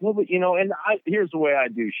 I'm like, well, but and here's the way I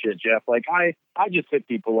do shit, Jeff. Like I just hit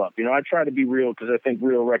people up. I try to be real because I think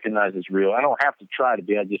real recognizes real. I don't have to try to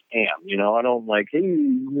be. I just am. I don't like, hey,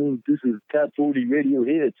 this is Top 40 Radio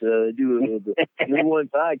Hits. Do a new one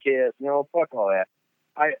podcast. Fuck all that.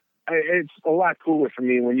 It's a lot cooler for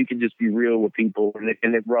me when you can just be real with people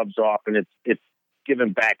and it rubs off and it's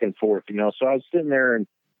given back and forth. So I was sitting there and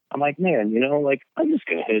I'm like, man, like I'm just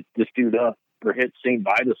gonna hit this dude up or hit St.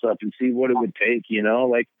 Vitus up and see what it would take.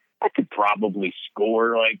 Like I could probably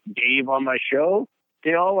score like Dave on my show.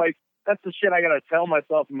 Like that's the shit I gotta tell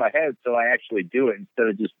myself in my head so I actually do it instead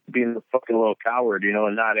of just being a fucking little coward,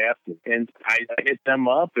 and not asking. And I hit them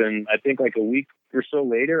up, and I think like a week or so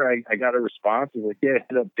later, I got a response. I was like, yeah,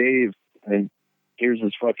 hit up Dave, and here's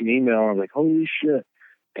his fucking email. I was like, holy shit.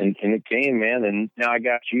 And it came, man, and now I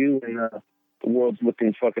got you, and the world's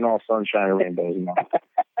looking fucking all sunshine and rainbows now.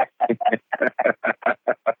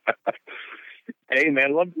 Hey,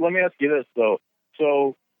 man, let me ask you this, though.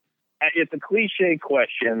 So, it's a cliche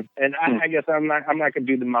question, and I guess I'm not going to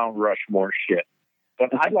do the Mount Rushmore shit. But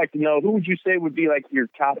I'd like to know, who would you say would be like your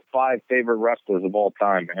top 5 favorite wrestlers of all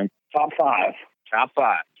time, man? Top 5. Top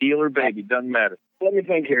 5. Heel or baby, doesn't matter. Let me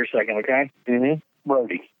think here a second, okay? Mm-hmm.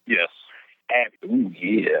 Brody. Yes. Abby. Ooh,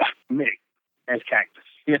 yeah. Mick. As Cactus.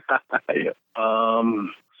 Yeah. Spot right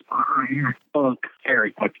here. Funk.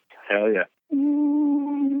 Harry. Hell yeah.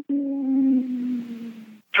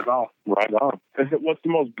 Oh, right on. What's the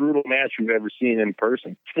most brutal match you've ever seen in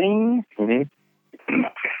person? Seen? Mm-hmm.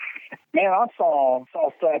 Man, I saw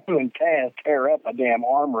Sabu and Taz tear up a damn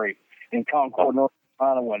armory in Concord, North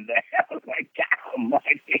Carolina one day. I was like, God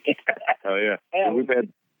almighty. Oh yeah. And we've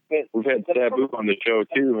had Sabu on the show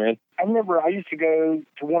too, man. I remember I used to go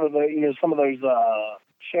to one of the, some of those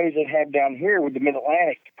shows they had down here with the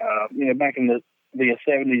Mid-Atlantic, back in the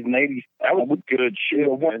 70s and 80s. That was good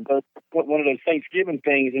shit, man. One of those Thanksgiving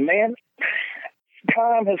things. And, man,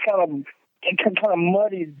 time has kind of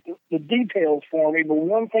muddied the details for me. But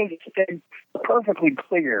one thing that stayed perfectly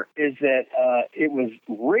clear is that it was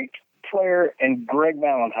Rick Flair and Greg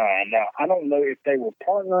Valentine. Now, I don't know if they were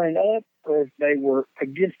partnering up or if they were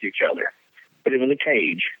against each other, but it was a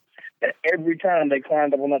cage. And every time they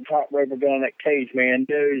climbed up on that top rope or got on that cage, man,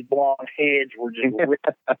 those blonde heads were just ripped.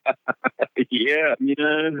 Yeah. I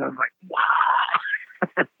was like,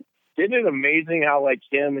 wow. Isn't it amazing how, like,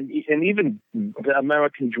 him and even the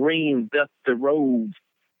American Dream, Dusty Rhodes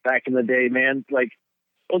back in the day, man, like,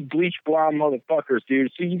 those bleach blonde motherfuckers,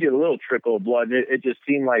 dude. So you get a little trickle of blood. It just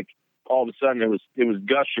seemed like all of a sudden it was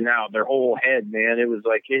gushing out their whole head, man. It was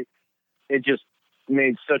like it just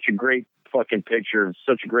made such a great fucking picture,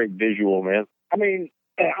 such a great visual, man. I mean,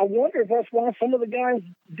 I wonder if that's why some of the guys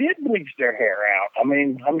did bleach their hair out. I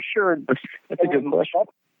mean, I'm sure that's a good question,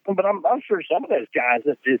 but I'm sure some of those guys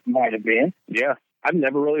that it might have been. Yeah, I've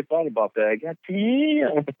never really thought about that. I got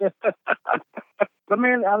But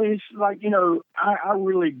man, I mean, it's like,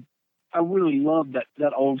 I really love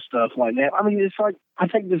that old stuff like that. I mean, it's like I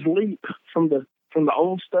take this leap from the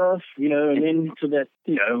old stuff, and then to that,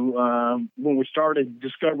 when we started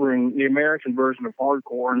discovering the American version of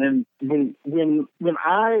hardcore, and then when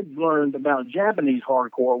I learned about Japanese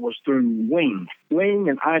hardcore was through Wing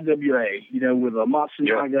and IWA, with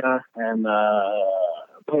Matsunaga and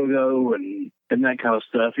Pogo and that kind of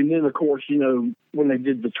stuff. And then, of course, when they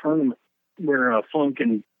did the tournament where Funk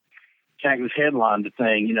and Cactus headlined the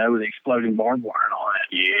thing, with the exploding barbed wire and all that.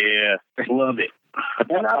 Yeah. Love it.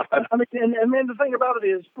 And I mean, and then the thing about it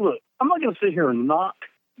is, look, I'm not going to sit here and knock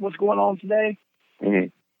what's going on today,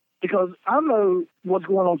 because I know what's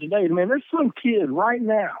going on today. Man, there's some kid right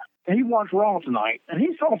now, and he watched Raw tonight, and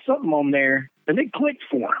he saw something on there, and it clicked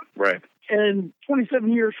for him. Right. And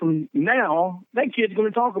 27 years from now, that kid's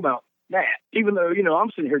going to talk about that, even though,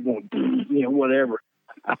 I'm sitting here going, whatever.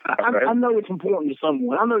 I know it's important to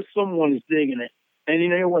someone. I know someone is digging it, and you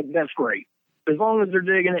know what? That's great. As long as they're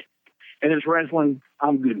digging it, and it's wrestling,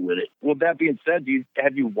 I'm good with it. Well, that being said,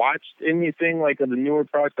 have you watched anything like of the newer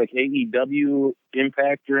products, like AEW,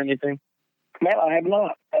 Impact, or anything? Man, I have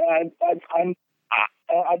not. I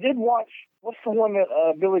did watch. What's the one that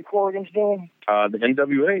Billy Corrigan's doing? The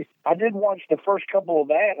NWA. I did watch the first couple of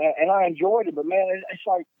that, and I enjoyed it. But man, it's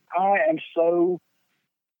like I'm so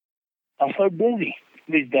busy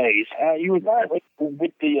these days. You was right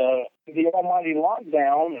with the almighty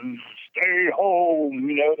lockdown and stay home.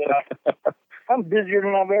 That I'm busier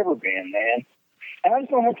than I've ever been, man. And I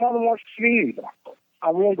just don't have time to watch TV. I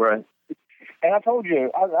really. Right. And I told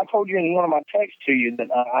you in one of my texts to you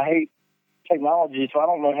that I hate technology, so I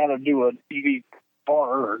don't know how to do a TV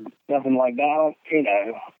or nothing like that.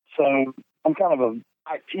 So I'm kind of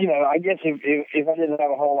I guess if I didn't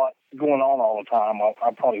have a whole lot going on all the time, I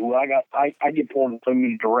probably would. I get pulled in so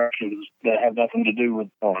many directions that have nothing to do with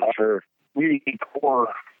really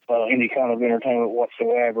core any kind of entertainment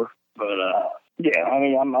whatsoever. But yeah, I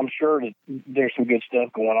mean, I'm sure that there's some good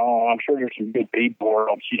stuff going on. I'm sure there's some good people, or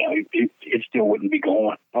else it still wouldn't be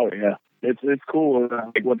going. Oh yeah, it's cool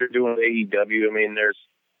like what they're doing with AEW. I mean,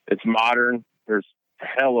 it's modern. There's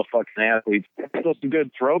hella fucking athletes. There's still some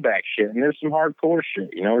good throwback shit, and there's some hardcore shit.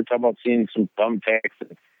 We're talking about seeing some thumbtacks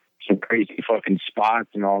and some crazy fucking spots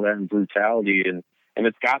and all that, and brutality, and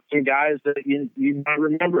it's got some guys that you might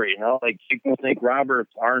remember, like Chico Snake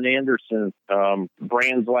Roberts, Arn Anderson,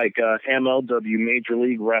 brands like MLW, Major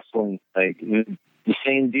League Wrestling, like the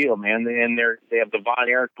same deal, man. And they have the Von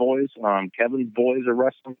Erich boys, Kevin's boys are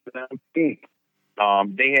wrestling for them. They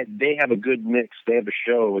have a good mix. They have a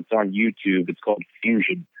show. It's on YouTube. It's called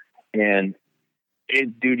Fusion. And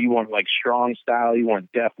dude, you want like strong style, you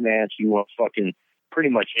want deathmatch, you want fucking pretty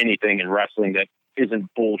much anything in wrestling that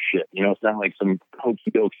isn't bullshit. It's not like some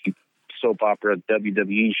hokey dokey soap opera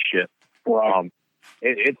WWE shit.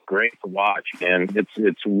 It's great to watch, man.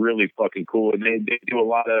 It's really fucking cool. And they do a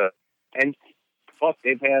lot of, and fuck,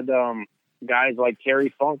 they've had guys like Terry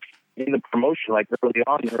Funk in the promotion like early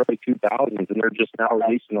on in the early 2000s, and they're just now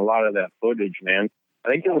releasing a lot of that footage, man. I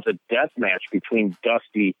think there was a death match between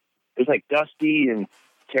Dusty. It was like Dusty and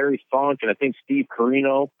Terry Funk, and I think Steve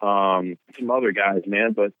Corino, some other guys,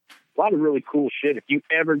 man. But a lot of really cool shit. If you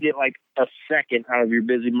ever get like a second out of your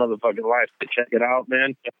busy motherfucking life to check it out,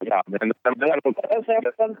 man, check it out, man. That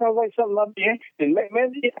sounds like something I'd be interested in.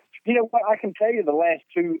 Man, you know what? I can tell you the last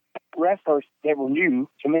two wrestlers that were new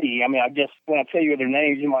to me. I mean, I guess when I tell you their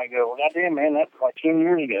names, you might go, well, goddamn, man, that's like 10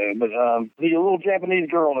 years ago. But the little Japanese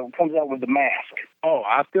girl that comes out with the mask. Oh,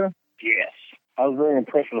 Asuka? Yes. I was very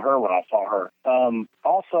impressed with her when I saw her.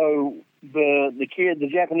 Also, the kid, the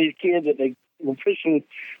Japanese kid that they were fishing,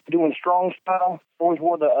 doing strong style, always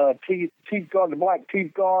wore the teeth guard, the black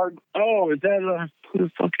teeth guard. Oh, is that, who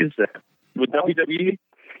the fuck is that? With WWE?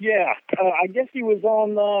 Yeah. I guess he was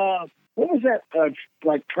on, what was that,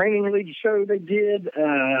 like, training league show they did?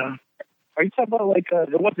 Are you talking about, like,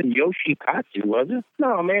 it wasn't Yoshikatsu, was it?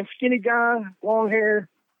 No, man, skinny guy, long hair,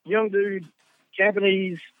 young dude,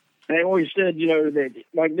 Japanese. And they always said, you know, that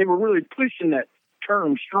like they were really pushing that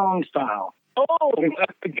term, strong style. Oh,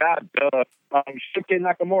 that's the guy, Shinsuke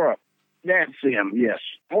Nakamura. That's him, yes.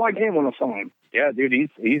 I like him when I saw him. Yeah, dude,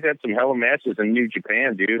 he's had some hella matches in New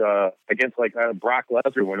Japan, dude. Against like Brock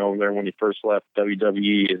Lesnar went over there when he first left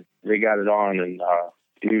WWE, and they got it on. And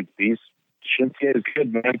dude, Shinsuke is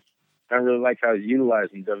good, man. I really like how he's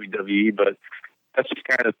utilizing WWE, but that's just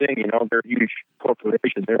kind of thing, you know. They're a huge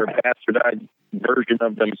corporation. They're a bastardized version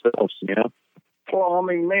of themselves, you know. Well, I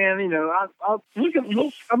mean, man, you know, I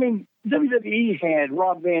look. I mean, WWE had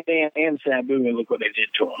Rob Van Dam and Sabu, and look what they did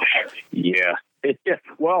to them. Yeah.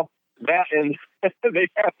 Well, that and they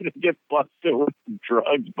happen to get busted with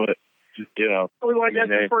drugs, but you know, like that's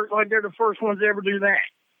they're the first ones to ever do that.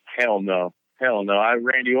 Hell no.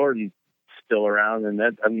 Randy Orton's still around, and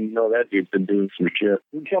that that dude's been doing some shit.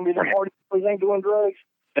 You tell me the party boys ain't doing drugs?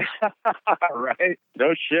 Right?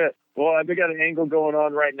 No shit. Well, they got an angle going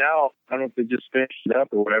on right now. I don't know if they just finished it up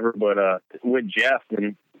or whatever, but with Jeff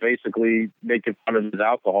and basically making fun of his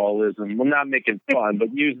alcoholism. Well, not making fun,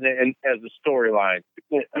 but using it as a storyline.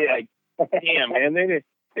 Yeah, damn, man, they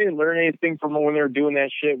didn't learn anything from when they were doing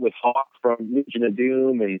that shit with Hawk from Legion of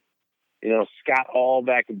Doom and Scott Hall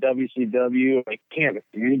back at WCW. Like, damn it,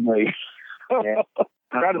 dude. Like,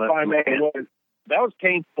 try to find that. That was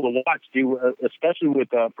painful to watch, dude, especially with,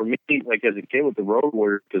 for me, like, as a kid with the Road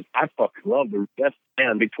Warriors, because I fucking love the best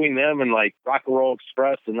man. Between them and, like, Rock and Roll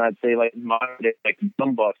Express and I'd say, like, modern day, like,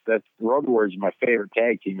 Young Bucks, that Road Warriors is my favorite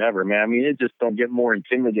tag team ever, man. I mean, it just don't get more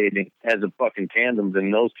intimidating as a fucking tandem than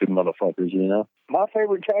those two motherfuckers, you know? My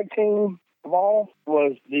favorite tag team of all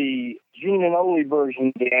was the Gene and Ole version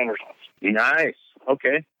of the Andersons. Nice.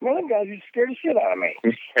 Okay. Well, them guys just scared the shit out of me.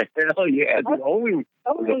 Hell yeah. The Ole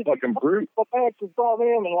was a fucking brute. I back and saw them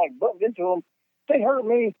and, like, bumped into them. They hurt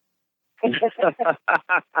me.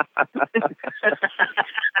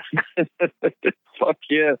 Fuck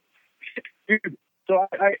yeah. Dude, so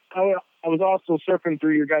I was also surfing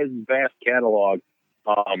through your guys' vast catalog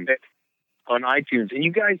on iTunes, and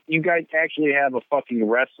you guys actually have a fucking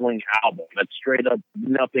wrestling album that's straight up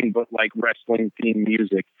nothing but like wrestling themed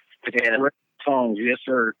music and songs. Yes,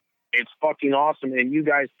 sir. It's fucking awesome, and you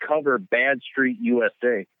guys cover Bad Street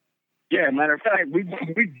USA. Yeah, matter of fact, we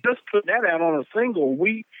just put that out on a single.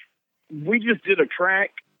 We just did a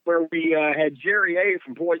track where we had Jerry A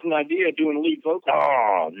from Poison Idea doing lead vocals.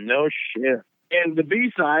 Oh, no shit. And the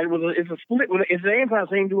B-side it's a split with it's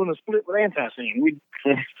ANTiSEEN doing a split with ANTiSEEN. We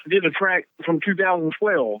did a track from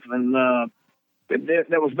 2012, and that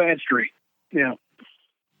was Bad Street. Yeah,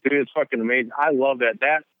 dude, it's fucking amazing. I love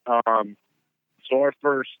that. So our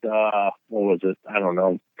first what was it? I don't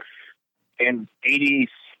know. And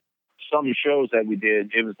 80-something shows that we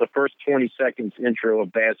did. It was the first 20 seconds intro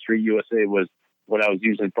of Bad Street USA was what I was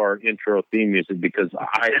using for our intro theme music because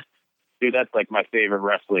dude, that's like my favorite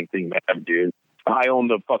wrestling thing ever, dude. I own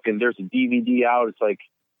there's a DVD out. It's like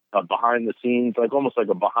a behind the scenes, like almost like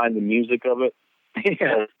a behind the music of it.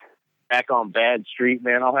 Yeah. Back on Bad Street,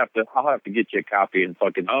 man. I'll have to get you a copy and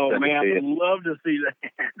fucking. Oh man, I would love to see that,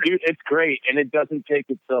 dude. It's great, and it doesn't take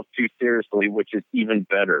itself too seriously, which is even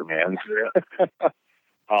better, man. Yeah.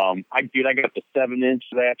 I got the 7-inch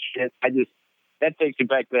of that shit. That takes you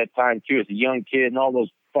back to that time too, as a young kid, and all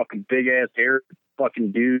those fucking big ass hair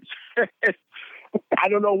fucking dudes. I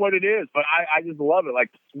don't know what it is, but I just love it.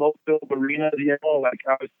 Like the smoke-filled arenas, like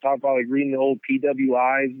I was talking about, like reading the old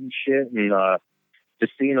PWIs and shit, and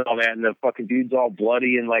just seeing all that, and the fucking dudes all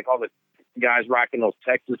bloody, and like all the guys rocking those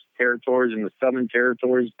Texas territories and the Southern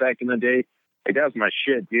territories back in the day. Like that was my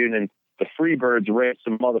shit, dude. And the Freebirds raised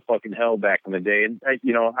some motherfucking hell back in the day. And, I'd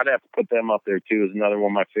have to put them up there, too, as another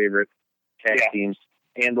one of my favorite tag teams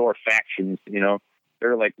and or factions,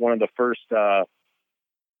 They're like one of the first,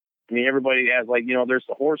 everybody has there's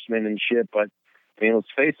the Horsemen and shit, but, let's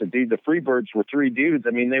face it, dude, the Freebirds were three dudes.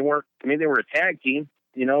 They were a tag team,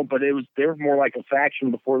 but they were more like a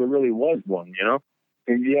faction before there really was one,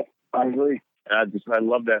 Yep, I agree. And I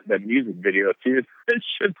love that music video, too. It's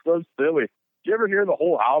shit's so silly. Did you ever hear the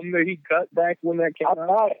whole album that he cut back when that came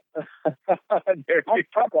out? I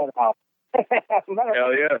cut that album.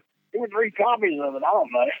 Hell yeah. There were 3 copies of it. I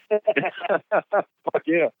don't know. Fuck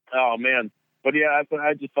yeah. Oh, man. But yeah,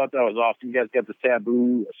 I just thought that was awesome. You guys got the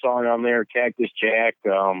Taboo song on there, Cactus Jack,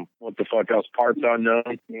 what the fuck else, Parts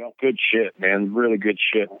Unknown. Good shit, man. Really good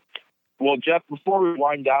shit. Well, Jeff, before we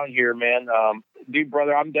wind down here, man, dude,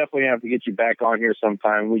 brother, I'm definitely going to have to get you back on here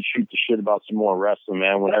sometime. We shoot the shit about some more wrestling,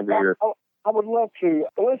 man, whenever you're... I would love to.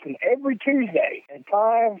 Listen, every Tuesday at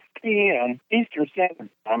 5 p.m. Eastern Standard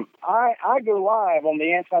Time, I go live on the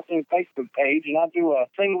ANTiSEEN Facebook page, and I do a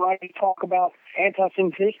thing where I talk about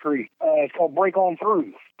ANTiSEEN's history. It's called Break On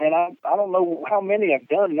Through. And I don't know how many I've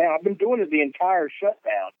done now. I've been doing it the entire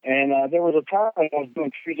shutdown. And there was a time I was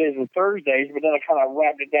doing Tuesdays and Thursdays, but then I kind of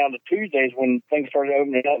wrapped it down to Tuesdays when things started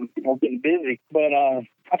opening up and people were getting busy. But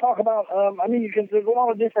I talk about, because there's a lot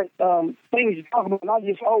of different things you talk about, not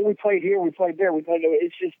just, we played here, we played there, we played there.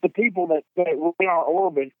 It's just the people that were in our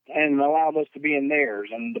orbit and allowed us to be in theirs,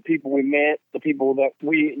 and the people we met, the people that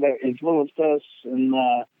influenced us, and,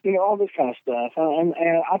 all this kind of stuff. And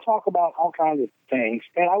I talk about all kinds of things.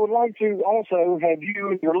 And I would like to also have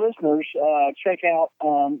you and your listeners check out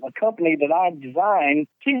a company that I designed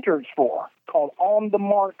T-shirts for called On the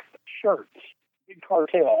Mark Shirts. Big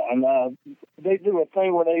cartel, and they do a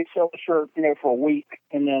thing where they sell a shirt, for a week,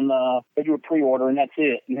 and then they do a pre-order, and that's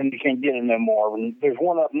it, and then you can't get it no more. And there's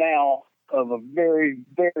one up now of a very,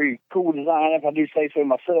 very cool design, if I do say so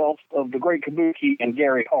myself, of the Great Kabuki and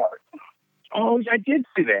Gary Hart. Oh, I did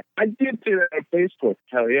see that. on Facebook.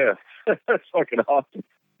 Hell yeah. That's fucking awesome.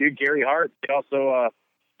 Dude, Gary Hart, they also,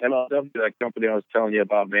 MLW, that company I was telling you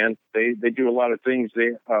about, man, they do a lot of things. They,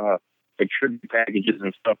 like tribute packages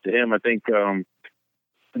and stuff to him. I think, I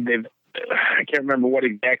can't remember what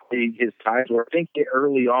exactly his ties were. I think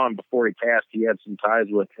early on, before he passed, he had some ties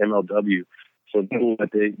with MLW. So it's cool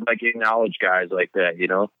that they acknowledge guys like that,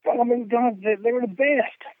 God, they were the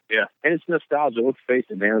best. Yeah, and it's nostalgia. Let's face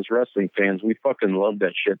it, man. As wrestling fans, we fucking love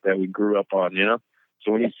that shit that we grew up on,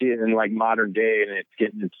 So when you see it in like modern day and it's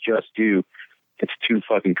getting its just due, it's too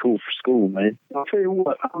fucking cool for school, man. I'll tell you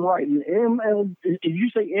what, I'm writing did you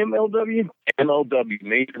say MLW? MLW,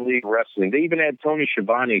 Major League Wrestling. They even had Tony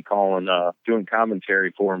Schiavone doing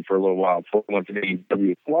commentary for him for a little while before he went to the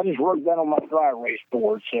AEW. Well, I just wrote that on my dry erase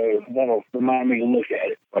board, so that'll remind me to look at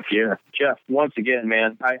it. Fuck yeah. Jeff, once again,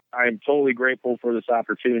 man, I'm totally grateful for this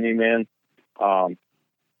opportunity, man.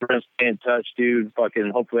 We're going to stay in touch, dude. Fucking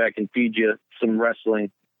hopefully I can feed you some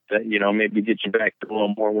wrestling that, maybe get you back a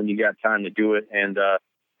little more when you got time to do it. And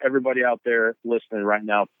everybody out there listening right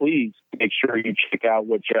now, please make sure you check out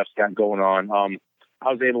what Jeff's got going on.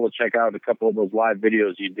 I was able to check out a couple of those live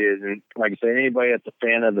videos you did. And like I said, anybody that's a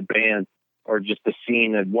fan of the band or just the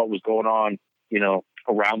scene and what was going on,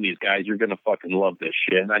 around these guys, you're going to fucking love this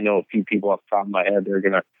shit. And I know a few people off the top of my head, they're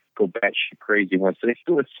going to go batshit crazy once they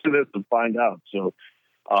listen to this and find out. So,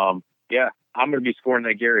 yeah, I'm going to be scoring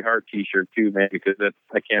that Gary Hart t-shirt too, man, because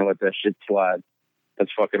I can't let that shit slide.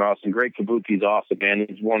 That's fucking awesome. Great Kabuki's awesome, man.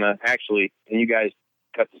 He's one of, actually, and you guys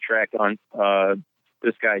cut the track on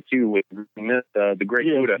this guy too with the Great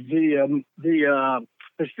Buddha. The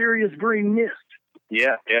mysterious green mist.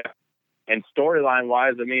 Yeah. And storyline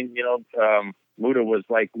wise, Muda was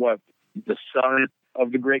like what, the son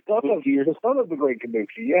of the Great Kabuki? The son of the Great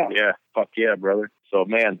Kabuki, yeah. Yeah, fuck yeah, brother. So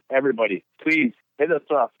man, everybody, please hit us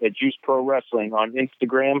up at Juice Pro Wrestling on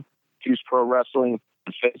Instagram, Juice Pro Wrestling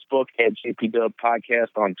on Facebook, and JPW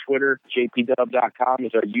Podcast on Twitter. JPW.com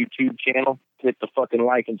is our YouTube channel. Hit the fucking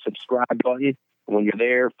like and subscribe button. When you're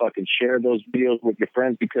there, fucking share those videos with your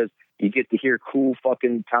friends because you get to hear cool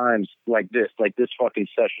fucking times like this fucking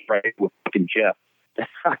session right with fucking Jeff.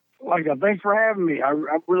 Thanks for having me. I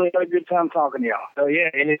really had a good time talking to y'all. Oh yeah,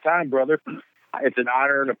 anytime, brother. It's an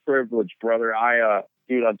honor and a privilege, brother.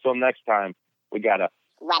 Dude, until next time, we got a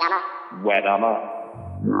wet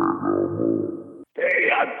Hey,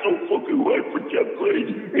 I'm so fucking wet for Jeff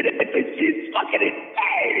Clayton. And ANTiSEEN's fucking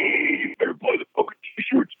insane. You better buy the fucking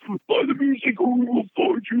t-shirts, buy the music, or we will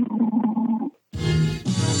find you.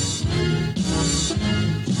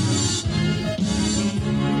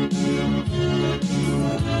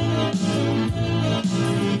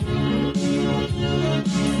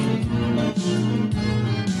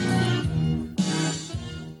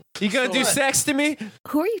 You gonna do sex to me?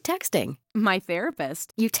 Who are you texting? My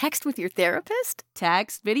therapist. You text with your therapist?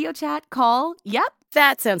 Text, video chat, call. Yep.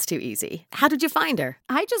 That sounds too easy. How did you find her?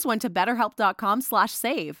 I just went to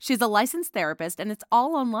betterhelp.com/save. She's a licensed therapist and it's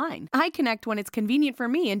all online. I connect when it's convenient for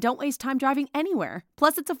me and don't waste time driving anywhere.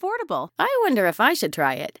 Plus, it's affordable. I wonder if I should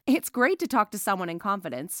try it. It's great to talk to someone in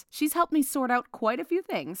confidence. She's helped me sort out quite a few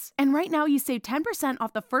things. And right now you save 10%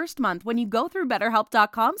 off the first month when you go through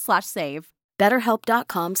betterhelp.com/save.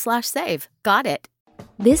 BetterHelp.com/save. Got it.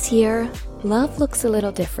 This year, love looks a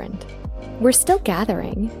little different. We're still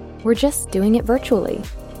gathering. We're just doing it virtually.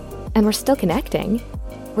 And we're still connecting.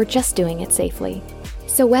 We're just doing it safely.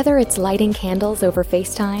 So whether it's lighting candles over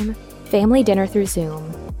FaceTime, family dinner through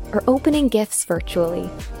Zoom, or opening gifts virtually,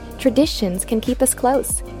 traditions can keep us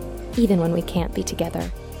close, even when we can't be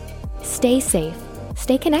together. Stay safe,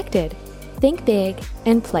 stay connected, think big,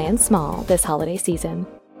 and plan small this holiday season.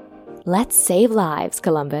 Let's save lives,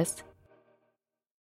 Columbus.